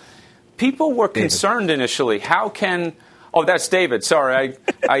situation. People were concerned initially. How can... Oh, that's David. Sorry,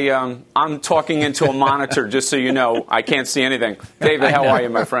 I'm talking into a monitor, just so you know. I can't see anything. David, how are you,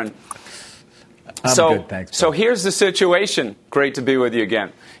 my friend? I'm good, thanks. So here's the situation. Great to be with you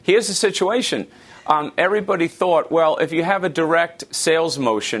again. Here's the situation. Everybody thought, well, if you have a direct sales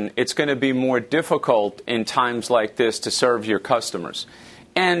motion, it's going to be more difficult in times like this to serve your customers.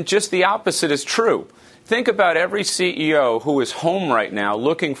 And just the opposite is true. Think about every CEO who is home right now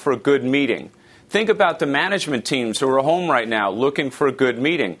looking for a good meeting. Think about the management teams who are home right now looking for a good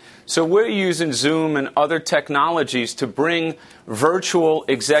meeting. So we're using Zoom and other technologies to bring virtual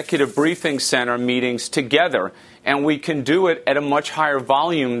executive briefing center meetings together, and we can do it at a much higher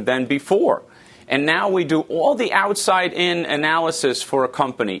volume than before. And now we do all the outside-in analysis for a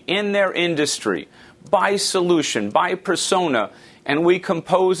company in their industry, by solution, by persona, and we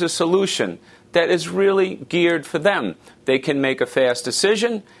compose a solution that is really geared for them. They can make a fast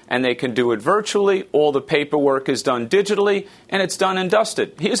decision, and they can do it virtually. All the paperwork is done digitally, and it's done and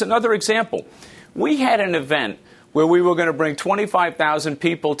dusted. Here's another example. We had an event where we were going to bring 25,000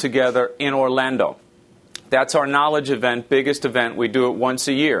 people together in Orlando. That's our knowledge event, biggest event. We do it once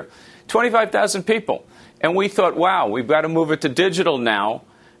a year. 25,000 people. And we thought, wow, we've got to move it to digital now.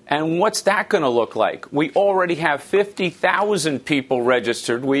 And what's that going to look like? We already have 50,000 people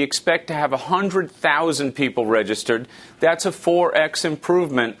registered. We expect to have 100,000 people registered. That's a 4x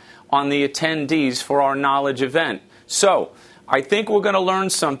improvement on the attendees for our knowledge event. So I think we're going to learn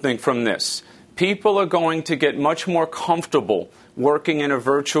something from this. People are going to get much more comfortable working in a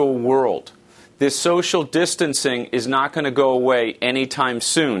virtual world. This social distancing is not going to go away anytime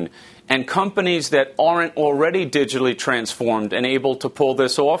soon. And companies that aren't already digitally transformed and able to pull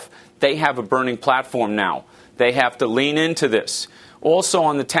this off, they have a burning platform now. They have to lean into this. Also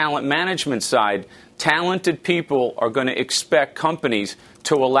on the talent management side, talented people are going to expect companies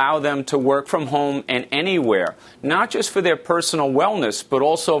to allow them to work from home and anywhere, not just for their personal wellness, but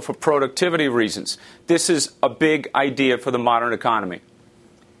also for productivity reasons. This is a big idea for the modern economy.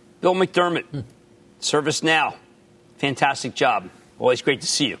 Bill McDermott, ServiceNow, fantastic job. Always great to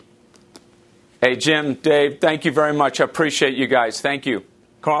see you. Hey, Jim, Dave, thank you very much. I appreciate you guys. Thank you.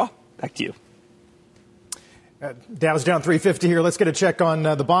 Carl, back to you. Dow's down 350 here. Let's get a check on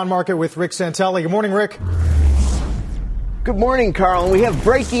the bond market with Rick Santelli. Good morning, Rick. Good morning, Carl. And we have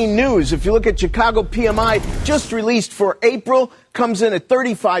breaking news. If you look at Chicago PMI, just released for April, comes in at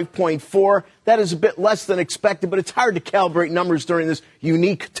 35.4. That is a bit less than expected, but it's hard to calibrate numbers during this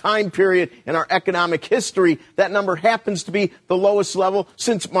unique time period in our economic history. That number happens to be the lowest level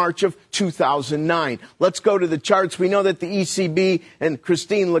since March of 2009. Let's go to the charts. We know that the ECB and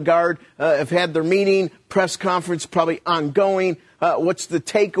Christine Lagarde have had their meeting, press conference probably ongoing. What's the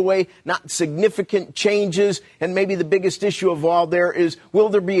takeaway? Not significant changes. And maybe the biggest issue of all there is, will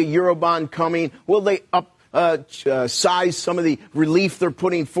there be a Eurobond coming? Will they size some of the relief they're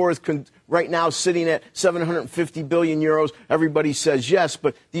putting forth right now, sitting at 750 billion euros? Everybody says yes,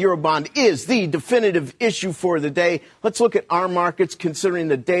 but the Eurobond is the definitive issue for the day. Let's look at our markets, considering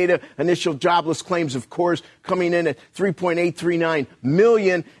the data. Initial jobless claims, of course, coming in at 3.839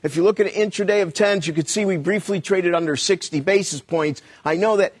 million. If you look at an intraday of 10s, you can see we briefly traded under 60 basis points. I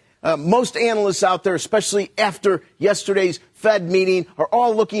know that most analysts out there, especially after yesterday's Fed meeting, are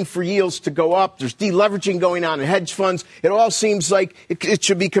all looking for yields to go up. There's deleveraging going on in hedge funds. It all seems like it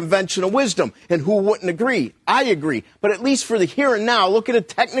should be conventional wisdom. And who wouldn't agree? I agree. But at least for the here and now, looking at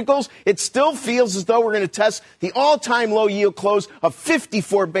technicals, it still feels as though we're going to test the all-time low yield close of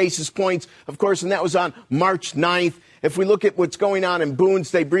 54 basis points, of course, and that was on March 9th. If we look at what's going on in Boons,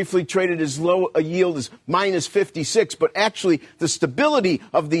 they briefly traded as low a yield as minus 56. But actually, the stability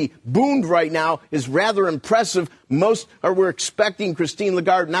of the Boond right now is rather impressive. We're expecting Christine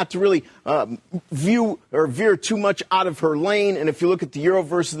Lagarde not to really veer too much out of her lane. And if you look at the euro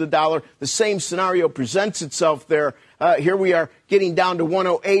versus the dollar, the same scenario presents itself there. Here we are getting down to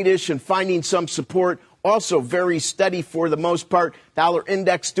 108-ish and finding some support. Also very steady for the most part. Dollar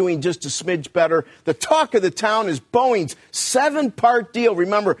index doing just a smidge better. The talk of the town is Boeing's 7-part deal.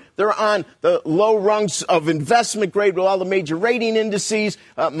 Remember, they're on the low rungs of investment grade with all the major rating indices.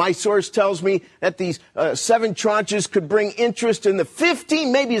 My source tells me that these 7 tranches could bring interest in the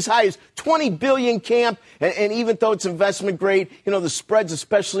 15, maybe as high as 20 billion camp. And even though it's investment grade, the spreads,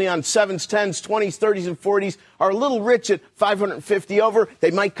 especially on 7s, 10s, 20s, 30s, and 40s, are a little rich at 550 over.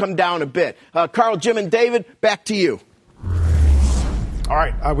 They might come down a bit. Carl, Jim, and David, back to you. All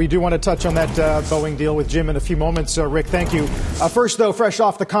right. We do want to touch on that Boeing deal with Jim in a few moments. Rick, thank you. First, though, fresh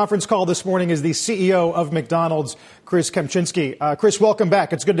off the conference call this morning is the CEO of McDonald's, Chris Kempczinski. Chris, welcome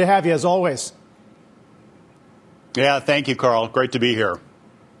back. It's good to have you, as always. Yeah, thank you, Carl. Great to be here.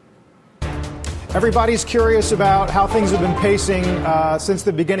 Everybody's curious about how things have been pacing since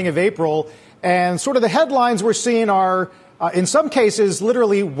the beginning of April. And sort of the headlines we're seeing are, in some cases,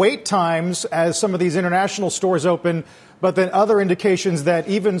 literally wait times as some of these international stores open, but then other indications that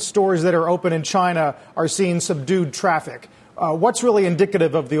even stores that are open in China are seeing subdued traffic. What's really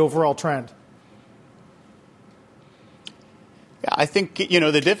indicative of the overall trend? Yeah, I think,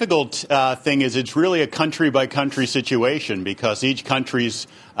 the difficult thing is it's really a country-by-country situation because each country's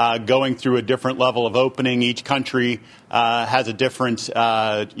going through a different level of opening. Each country has a different,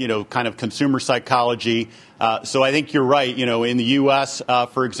 kind of consumer psychology. So I think you're right. In the U.S.,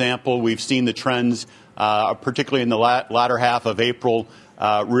 for example, we've seen the trends, particularly in the latter half of April,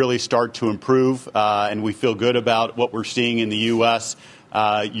 really start to improve, and we feel good about what we're seeing in the U.S.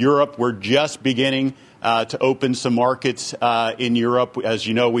 Europe, we're just beginning to open some markets in Europe. As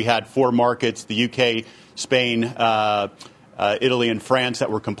you know, we had 4 markets, the UK, Spain, Italy, and France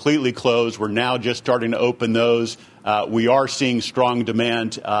that were completely closed. We're now just starting to open those. We are seeing strong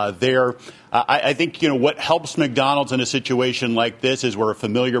demand there. I think, what helps McDonald's in a situation like this is we're a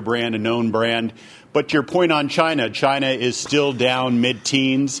familiar brand, a known brand. But to your point on China, China is still down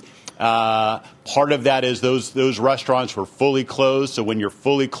mid-teens. Part of that is those restaurants were fully closed. So when you're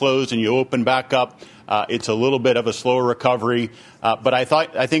fully closed and you open back up, it's a little bit of a slower recovery. But I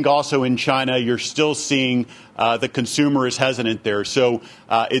think also in China, you're still seeing the consumer is hesitant there. So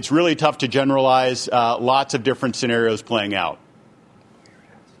it's really tough to generalize. Lots of different scenarios playing out.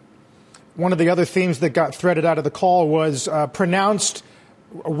 One of the other themes that got threaded out of the call was pronounced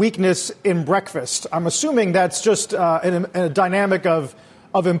weakness in breakfast. I'm assuming that's just a dynamic of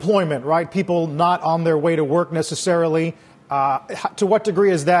employment, right? People not on their way to work necessarily. To what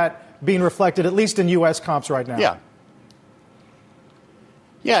degree is that being reflected, at least in U.S. comps right now?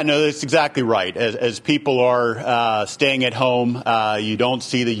 Yeah, no, that's exactly right. As people are staying at home, you don't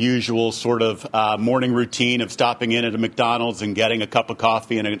see the usual sort of morning routine of stopping in at a McDonald's and getting a cup of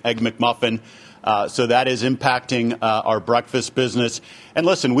coffee and an Egg McMuffin. So that is impacting our breakfast business. And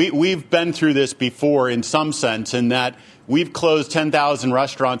listen, we've been through this before in some sense in that we've closed 10,000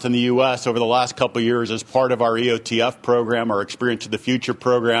 restaurants in the U.S. over the last couple of years as part of our EOTF program, our Experience of the Future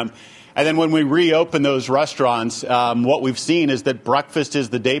program. And then when we reopen those restaurants, what we've seen is that breakfast is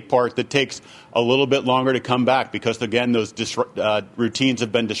the day part that takes a little bit longer to come back because, again, those routines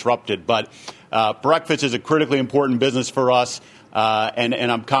have been disrupted. But breakfast is a critically important business for us. And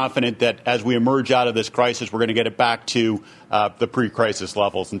I'm confident that as we emerge out of this crisis, we're going to get it back to the pre-crisis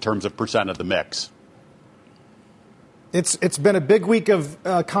levels in terms of percent of the mix. It's been a big week of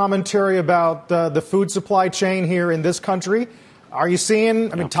commentary about the food supply chain here in this country. Are you seeing,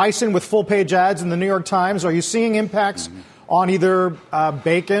 Tyson with full-page ads in the New York Times, are you seeing impacts on either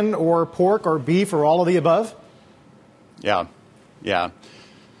bacon or pork or beef or all of the above? Yeah.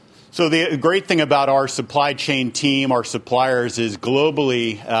 So the great thing about our supply chain team, our suppliers, is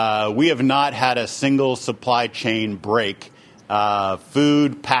globally we have not had a single supply chain break.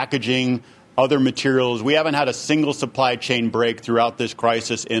 Food, packaging, other materials, we haven't had a single supply chain break throughout this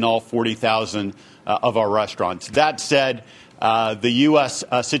crisis in all 40,000 of our restaurants. That said, the U.S.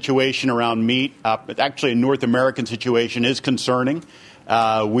 situation around meat, actually a North American situation, is concerning.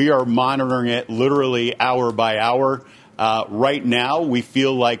 We are monitoring it literally hour by hour. Right now, we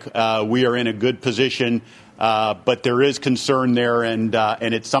feel like we are in a good position, but there is concern there, and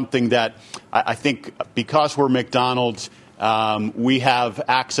it's something that I think because we're McDonald's, we have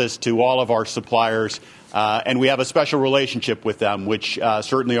access to all of our suppliers, and we have a special relationship with them, which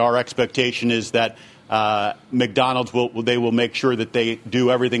certainly our expectation is that McDonald's will make sure that they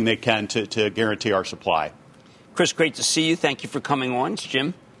do everything they can to guarantee our supply. Chris, great to see you. Thank you for coming on. It's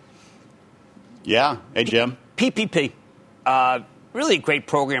Jim. Yeah. Hey, Jim. PPP. Really a great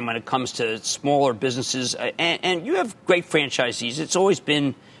program when it comes to smaller businesses. And you have great franchisees. It's always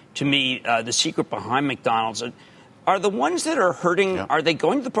been, to me, the secret behind McDonald's. Are the ones that are hurting, are they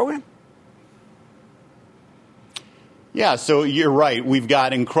going to the program? Yeah, so you're right. We've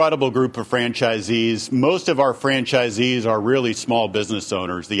got an incredible group of franchisees. Most of our franchisees are really small business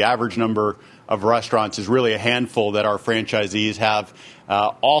owners. The average number of restaurants is really a handful that our franchisees have.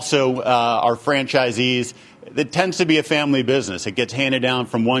 Also, our franchisees, it tends to be a family business. It gets handed down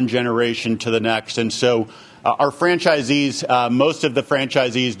from one generation to the next. And so our franchisees, most of the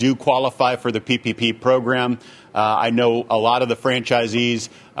franchisees do qualify for the PPP program. I know a lot of the franchisees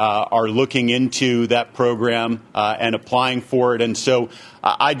are looking into that program and applying for it. And so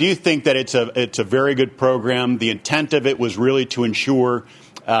I do think that it's a very good program. The intent of it was really to ensure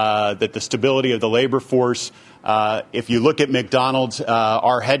that the stability of the labor force. If you look at McDonald's,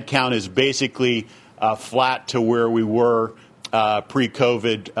 our headcount is basically flat to where we were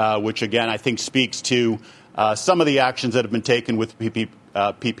pre-COVID, which, again, I think speaks to some of the actions that have been taken with the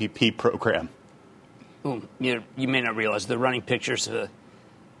PPP program. Ooh, you may not realize they're running pictures of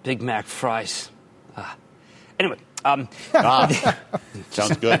Big Mac fries. Anyway.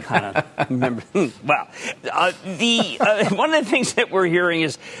 Sounds good. Kind of remember. Well, one of the things that we're hearing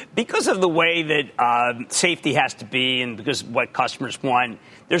is because of the way that safety has to be and because of what customers want,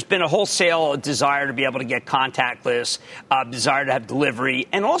 there's been a wholesale desire to be able to get contactless, desire to have delivery,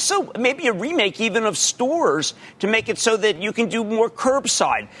 and also maybe a remake even of stores to make it so that you can do more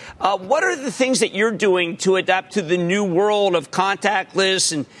curbside. What are the things that you're doing to adapt to the new world of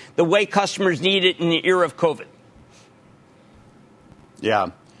contactless and the way customers need it in the era of COVID?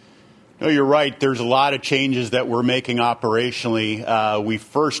 Yeah. No, you're right. There's a lot of changes that we're making operationally. We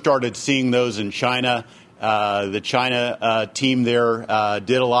first started seeing those in China. The China team there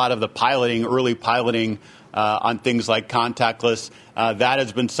did a lot of the early piloting on things like contactless. That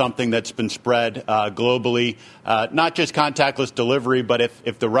has been something that's been spread globally, not just contactless delivery, but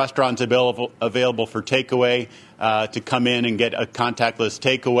if the restaurant's available for takeaway, to come in and get a contactless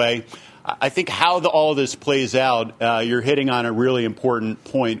takeaway. I think how all this plays out, you're hitting on a really important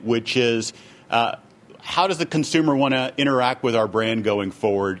point, which is how does the consumer want to interact with our brand going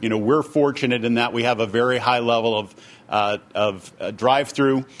forward? We're fortunate in that we have a very high level of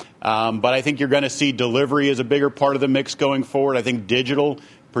drive-through, but I think you're going to see delivery as a bigger part of the mix going forward. I think digital,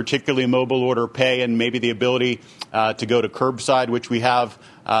 particularly mobile order pay, and maybe the ability to go to curbside, which we have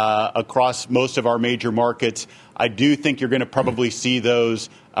across most of our major markets. I do think you're going to probably see those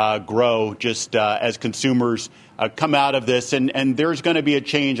grow just as consumers come out of this. And there's going to be a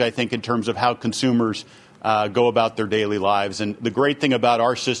change, I think, in terms of how consumers go about their daily lives. And the great thing about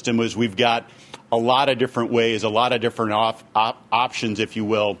our system is we've got a lot of different ways, a lot of different options, if you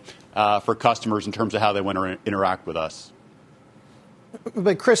will, for customers in terms of how they want to interact with us.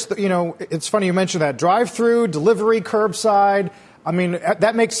 But, Chris, it's funny you mentioned that. Drive-through, delivery, curbside. I mean,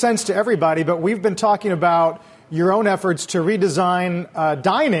 that makes sense to everybody, but we've been talking about your own efforts to redesign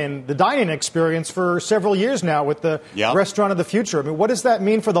the dine-in experience for several years now with the restaurant of the future. I mean, what does that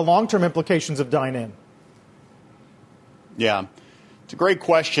mean for the long-term implications of dine-in? Yeah, it's a great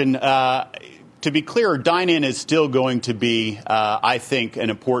question. To be clear, dine-in is still going to be, I think, an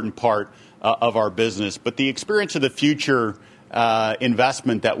important part of our business. But the experience of the future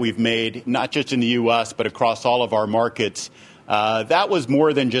investment that we've made, not just in the U.S., but across all of our markets, that was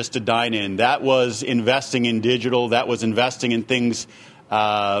more than just a dine-in. That was investing in digital. That was investing in things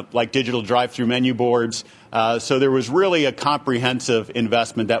like digital drive-through menu boards. So there was really a comprehensive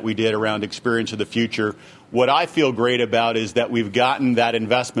investment that we did around experience of the future. What I feel great about is that we've gotten that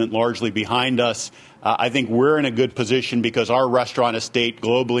investment largely behind us. I think we're in a good position because our restaurant estate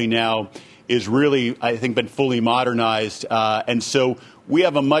globally now is really, I think, been fully modernized. And so we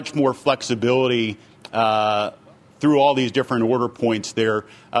have a much more flexibility through all these different order points there.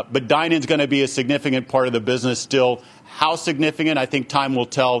 But dine-in is going to be a significant part of the business still. How significant, I think time will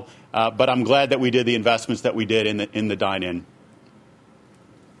tell. But I'm glad that we did the investments that we did in the dine-in.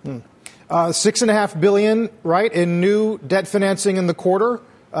 $6.5 billion, right, in new debt financing in the quarter.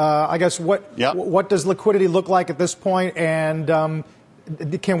 I guess what does liquidity look like at this point? And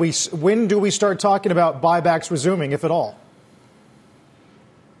when do we start talking about buybacks resuming, if at all?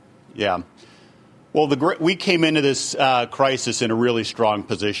 Yeah. Well, we came into this crisis in a really strong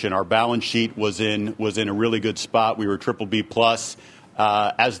position. Our balance sheet was in a really good spot. We were BBB plus.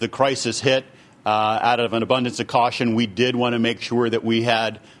 As the crisis hit, out of an abundance of caution, we did want to make sure that we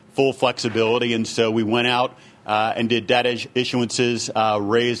had full flexibility, and so we went out and did debt issuances,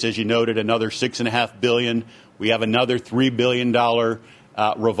 raised, as you noted, another $6.5 billion. We have another $3 billion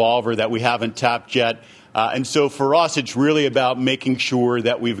revolver that we haven't tapped yet. And so for us, it's really about making sure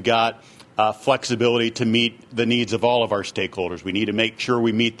that we've got flexibility to meet the needs of all of our stakeholders. We need to make sure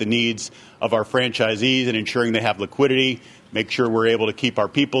we meet the needs of our franchisees and ensuring they have liquidity, make sure we're able to keep our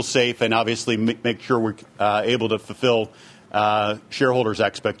people safe, and obviously make sure we're able to fulfill shareholders'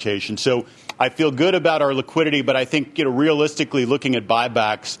 expectations. So I feel good about our liquidity, but I think, realistically looking at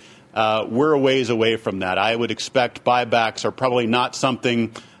buybacks, we're a ways away from that. I would expect buybacks are probably not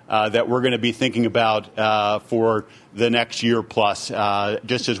something that we're going to be thinking about for the next year plus,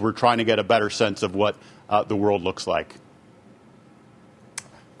 just as we're trying to get a better sense of what the world looks like.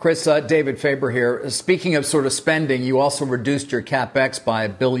 Chris, David Faber here. Speaking of sort of spending, you also reduced your CapEx by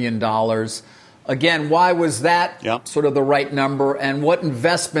 $1 billion. Again, why was that sort of the right number, and what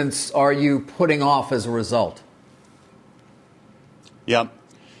investments are you putting off as a result? Yeah.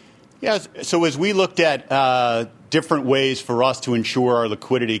 So as we looked at different ways for us to ensure our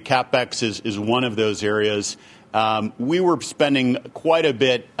liquidity. CapEx is one of those areas. We were spending quite a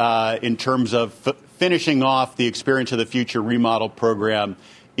bit in terms of finishing off the Experience of the Future remodel program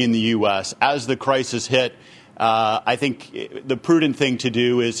in the U.S. As the crisis hit, I think the prudent thing to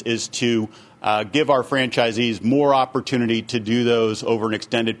do is to give our franchisees more opportunity to do those over an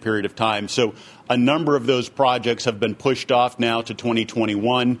extended period of time. So a number of those projects have been pushed off now to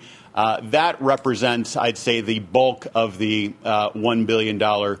 2021. That represents, I'd say, the bulk of the $1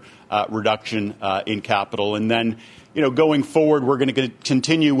 billion reduction in capital. And then, going forward, we're going to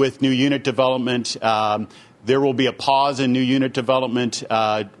continue with new unit development. There will be a pause in new unit development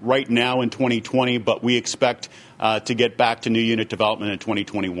right now in 2020, but we expect to get back to new unit development in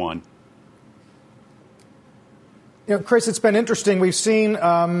 2021. Chris, it's been interesting. We've seen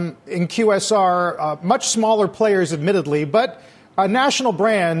in QSR much smaller players, admittedly, but national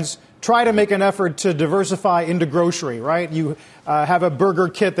brands try to make an effort to diversify into grocery, right? You have a burger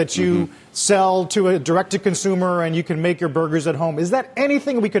kit that you sell to a direct-to-consumer, and you can make your burgers at home. Is that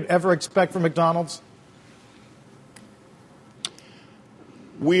anything we could ever expect from McDonald's?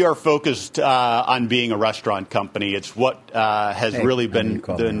 We are focused on being a restaurant company. It's what has really been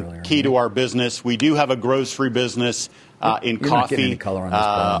key to our business. We do have a grocery business in coffee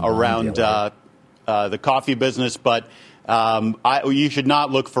around the coffee business, but you should not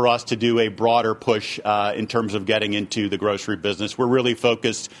look for us to do a broader push in terms of getting into the grocery business. We're really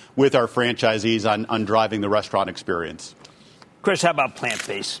focused with our franchisees on driving the restaurant experience. Chris, how about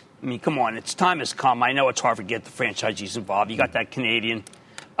plant-based? I mean, come on, time has come. I know it's hard to get the franchisees involved. You got that Canadian,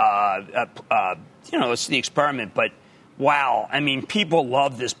 it's the experiment, but wow. I mean, people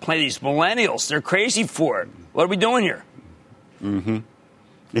love this plant. These millennials, they're crazy for it. What are we doing here?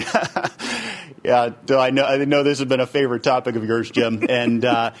 Yeah, I know this has been a favorite topic of yours, Jim, and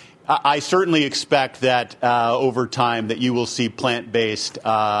I certainly expect that over time that you will see plant-based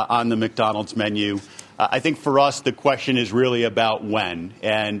on the McDonald's menu. I think for us, the question is really about when,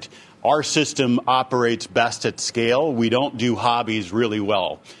 and our system operates best at scale. We don't do hobbies really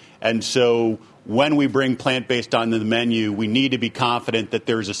well, and so when we bring plant-based onto the menu, we need to be confident that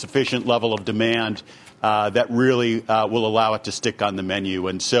there's a sufficient level of demand that really will allow it to stick on the menu.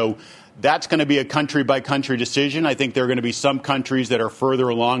 And so that's going to be a country-by-country decision. I think there are going to be some countries that are further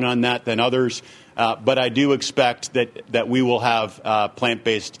along on that than others. But I do expect that we will have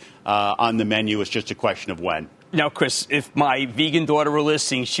plant-based on the menu. It's just a question of when. Now, Chris, if my vegan daughter were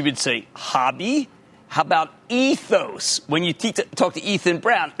listening, she would say, hobby? How about ethos? When you talk to Ethan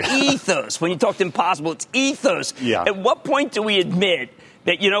Brown, ethos. When you talk to Impossible, it's ethos. Yeah. At what point do we admit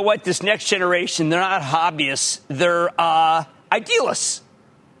that, this next generation, they're not hobbyists, they're idealists?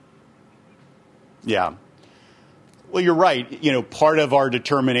 Yeah. Well, you're right. Part of our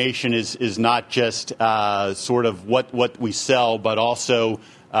determination is not just sort of what we sell, but also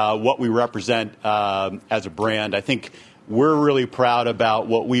what we represent as a brand. I think we're really proud about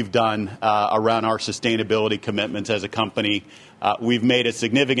what we've done around our sustainability commitments as a company. We've made a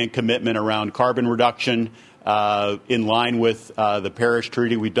significant commitment around carbon reduction in line with the Paris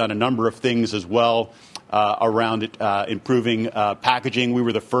Treaty. We've done a number of things as well around improving packaging. We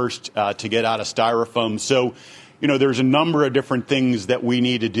were the first to get out of styrofoam. So, there's a number of different things that we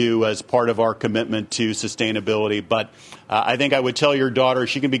need to do as part of our commitment to sustainability. But I think I would tell your daughter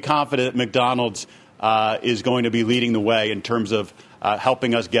she can be confident that McDonald's is going to be leading the way in terms of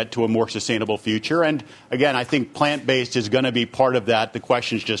helping us get to a more sustainable future. And again, I think plant-based is going to be part of that. The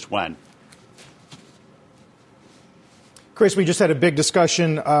question is just when. Chris, we just had a big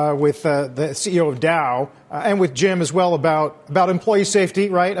discussion with the CEO of Dow and with Jim as well about employee safety,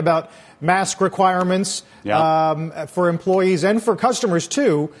 right? About mask requirements for employees and for customers,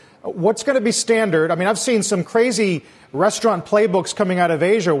 too. What's going to be standard? I mean, I've seen some crazy restaurant playbooks coming out of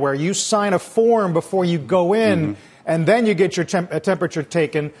Asia where you sign a form before you go in and then you get your temperature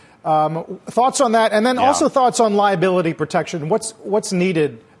taken. Thoughts on that? And then also thoughts on liability protection. What's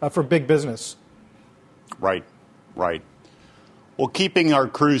needed for big business? Right. Well, keeping our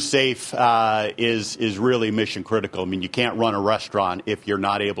crews safe is really mission critical. I mean, you can't run a restaurant if you're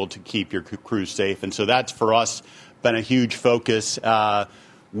not able to keep your crews safe. And so that's, for us, been a huge focus.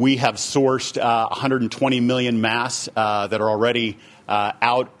 We have sourced 120 million masks that are already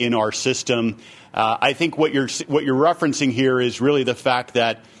out in our system. I think what you're referencing here is really the fact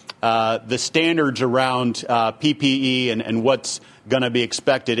that the standards around PPE and what's going to be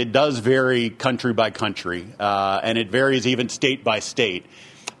expected, it does vary country by country, and it varies even state by state.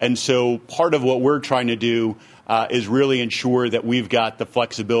 And so part of what we're trying to do is really ensure that we've got the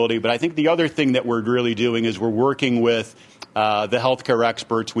flexibility. But I think the other thing that we're really doing is we're working with the healthcare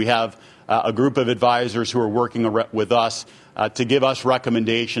experts. We have a group of advisors who are working with us to give us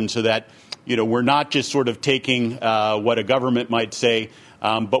recommendations so that, we're not just sort of taking what a government might say,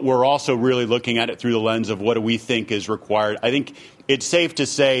 but we're also really looking at it through the lens of what do we think is required. I think it's safe to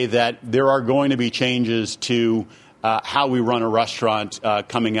say that there are going to be changes to how we run a restaurant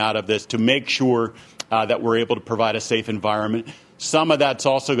coming out of this to make sure that we're able to provide a safe environment. Some of that's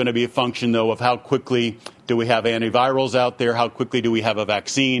also going to be a function, though, of how quickly do we have antivirals out there, how quickly do we have a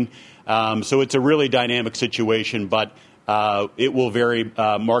vaccine. So it's a really dynamic situation, but it will vary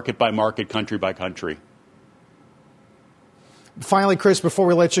market by market, country by country. Finally, Chris, before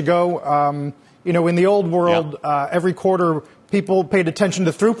we let you go, in the old world, every quarter people paid attention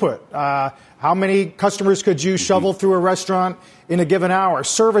to throughput. How many customers could you shovel through a restaurant in a given hour?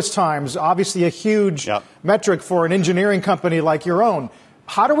 Service times, obviously a huge metric for an engineering company like your own.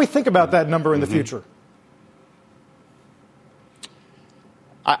 How do we think about that number in the future?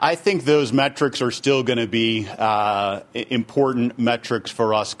 I think those metrics are still going to be important metrics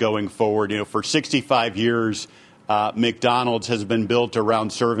for us going forward. For 65 years, McDonald's has been built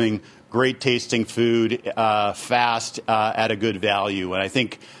around serving great tasting food fast at a good value. And I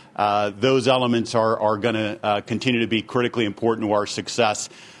think those elements are going to continue to be critically important to our success.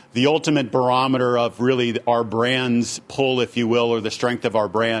 The ultimate barometer of really our brand's pull, if you will, or the strength of our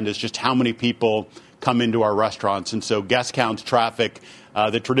brand is just how many people come into our restaurants. And so guest counts, traffic,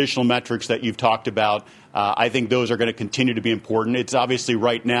 the traditional metrics that you've talked about, I think those are going to continue to be important. It's obviously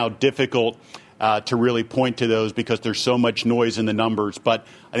right now difficult to really point to those because there's so much noise in the numbers. But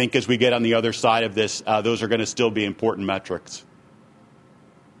I think as we get on the other side of this, those are going to still be important metrics.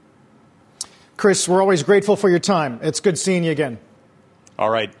 Chris, we're always grateful for your time. It's good seeing you again. All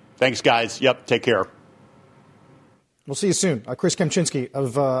right. Thanks, guys. Yep. Take care. We'll see you soon. Chris Kempczinski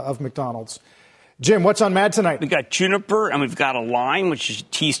of McDonald's. Jim, what's on Mad tonight? We've got juniper and we've got a lime, which is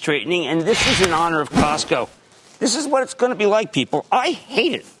tea straightening. And this is in honor of Costco. This is what it's going to be like, people. I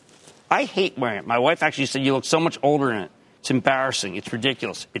hate it. I hate wearing it. My wife actually said, you look so much older in it. It's embarrassing. It's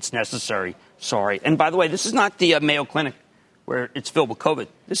ridiculous. It's necessary. Sorry. And by the way, this is not the Mayo Clinic where it's filled with COVID.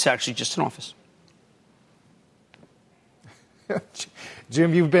 This is actually just an office.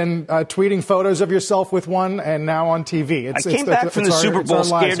 Jim, you've been tweeting photos of yourself with one and now on TV. I came back from the Super Bowl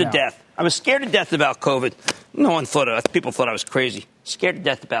scared to death. I was scared to death about COVID. People thought I was crazy. Scared to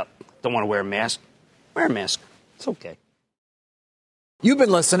death about don't want to wear a mask. Wear a mask. It's okay. You've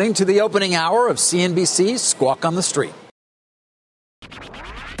been listening to the opening hour of CNBC's Squawk on the Street.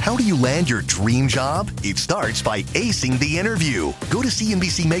 How do you land your dream job? It starts by acing the interview. Go to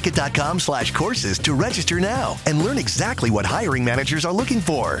CNBCMakeIt.com/courses to register now and learn exactly what hiring managers are looking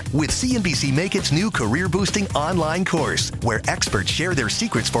for with CNBC Make It's new career-boosting online course, where experts share their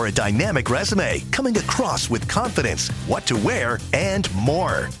secrets for a dynamic resume, coming across with confidence, what to wear, and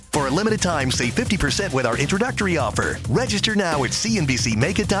more. For a limited time, save 50% with our introductory offer. Register now at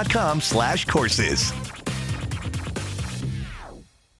CNBCMakeIt.com/courses.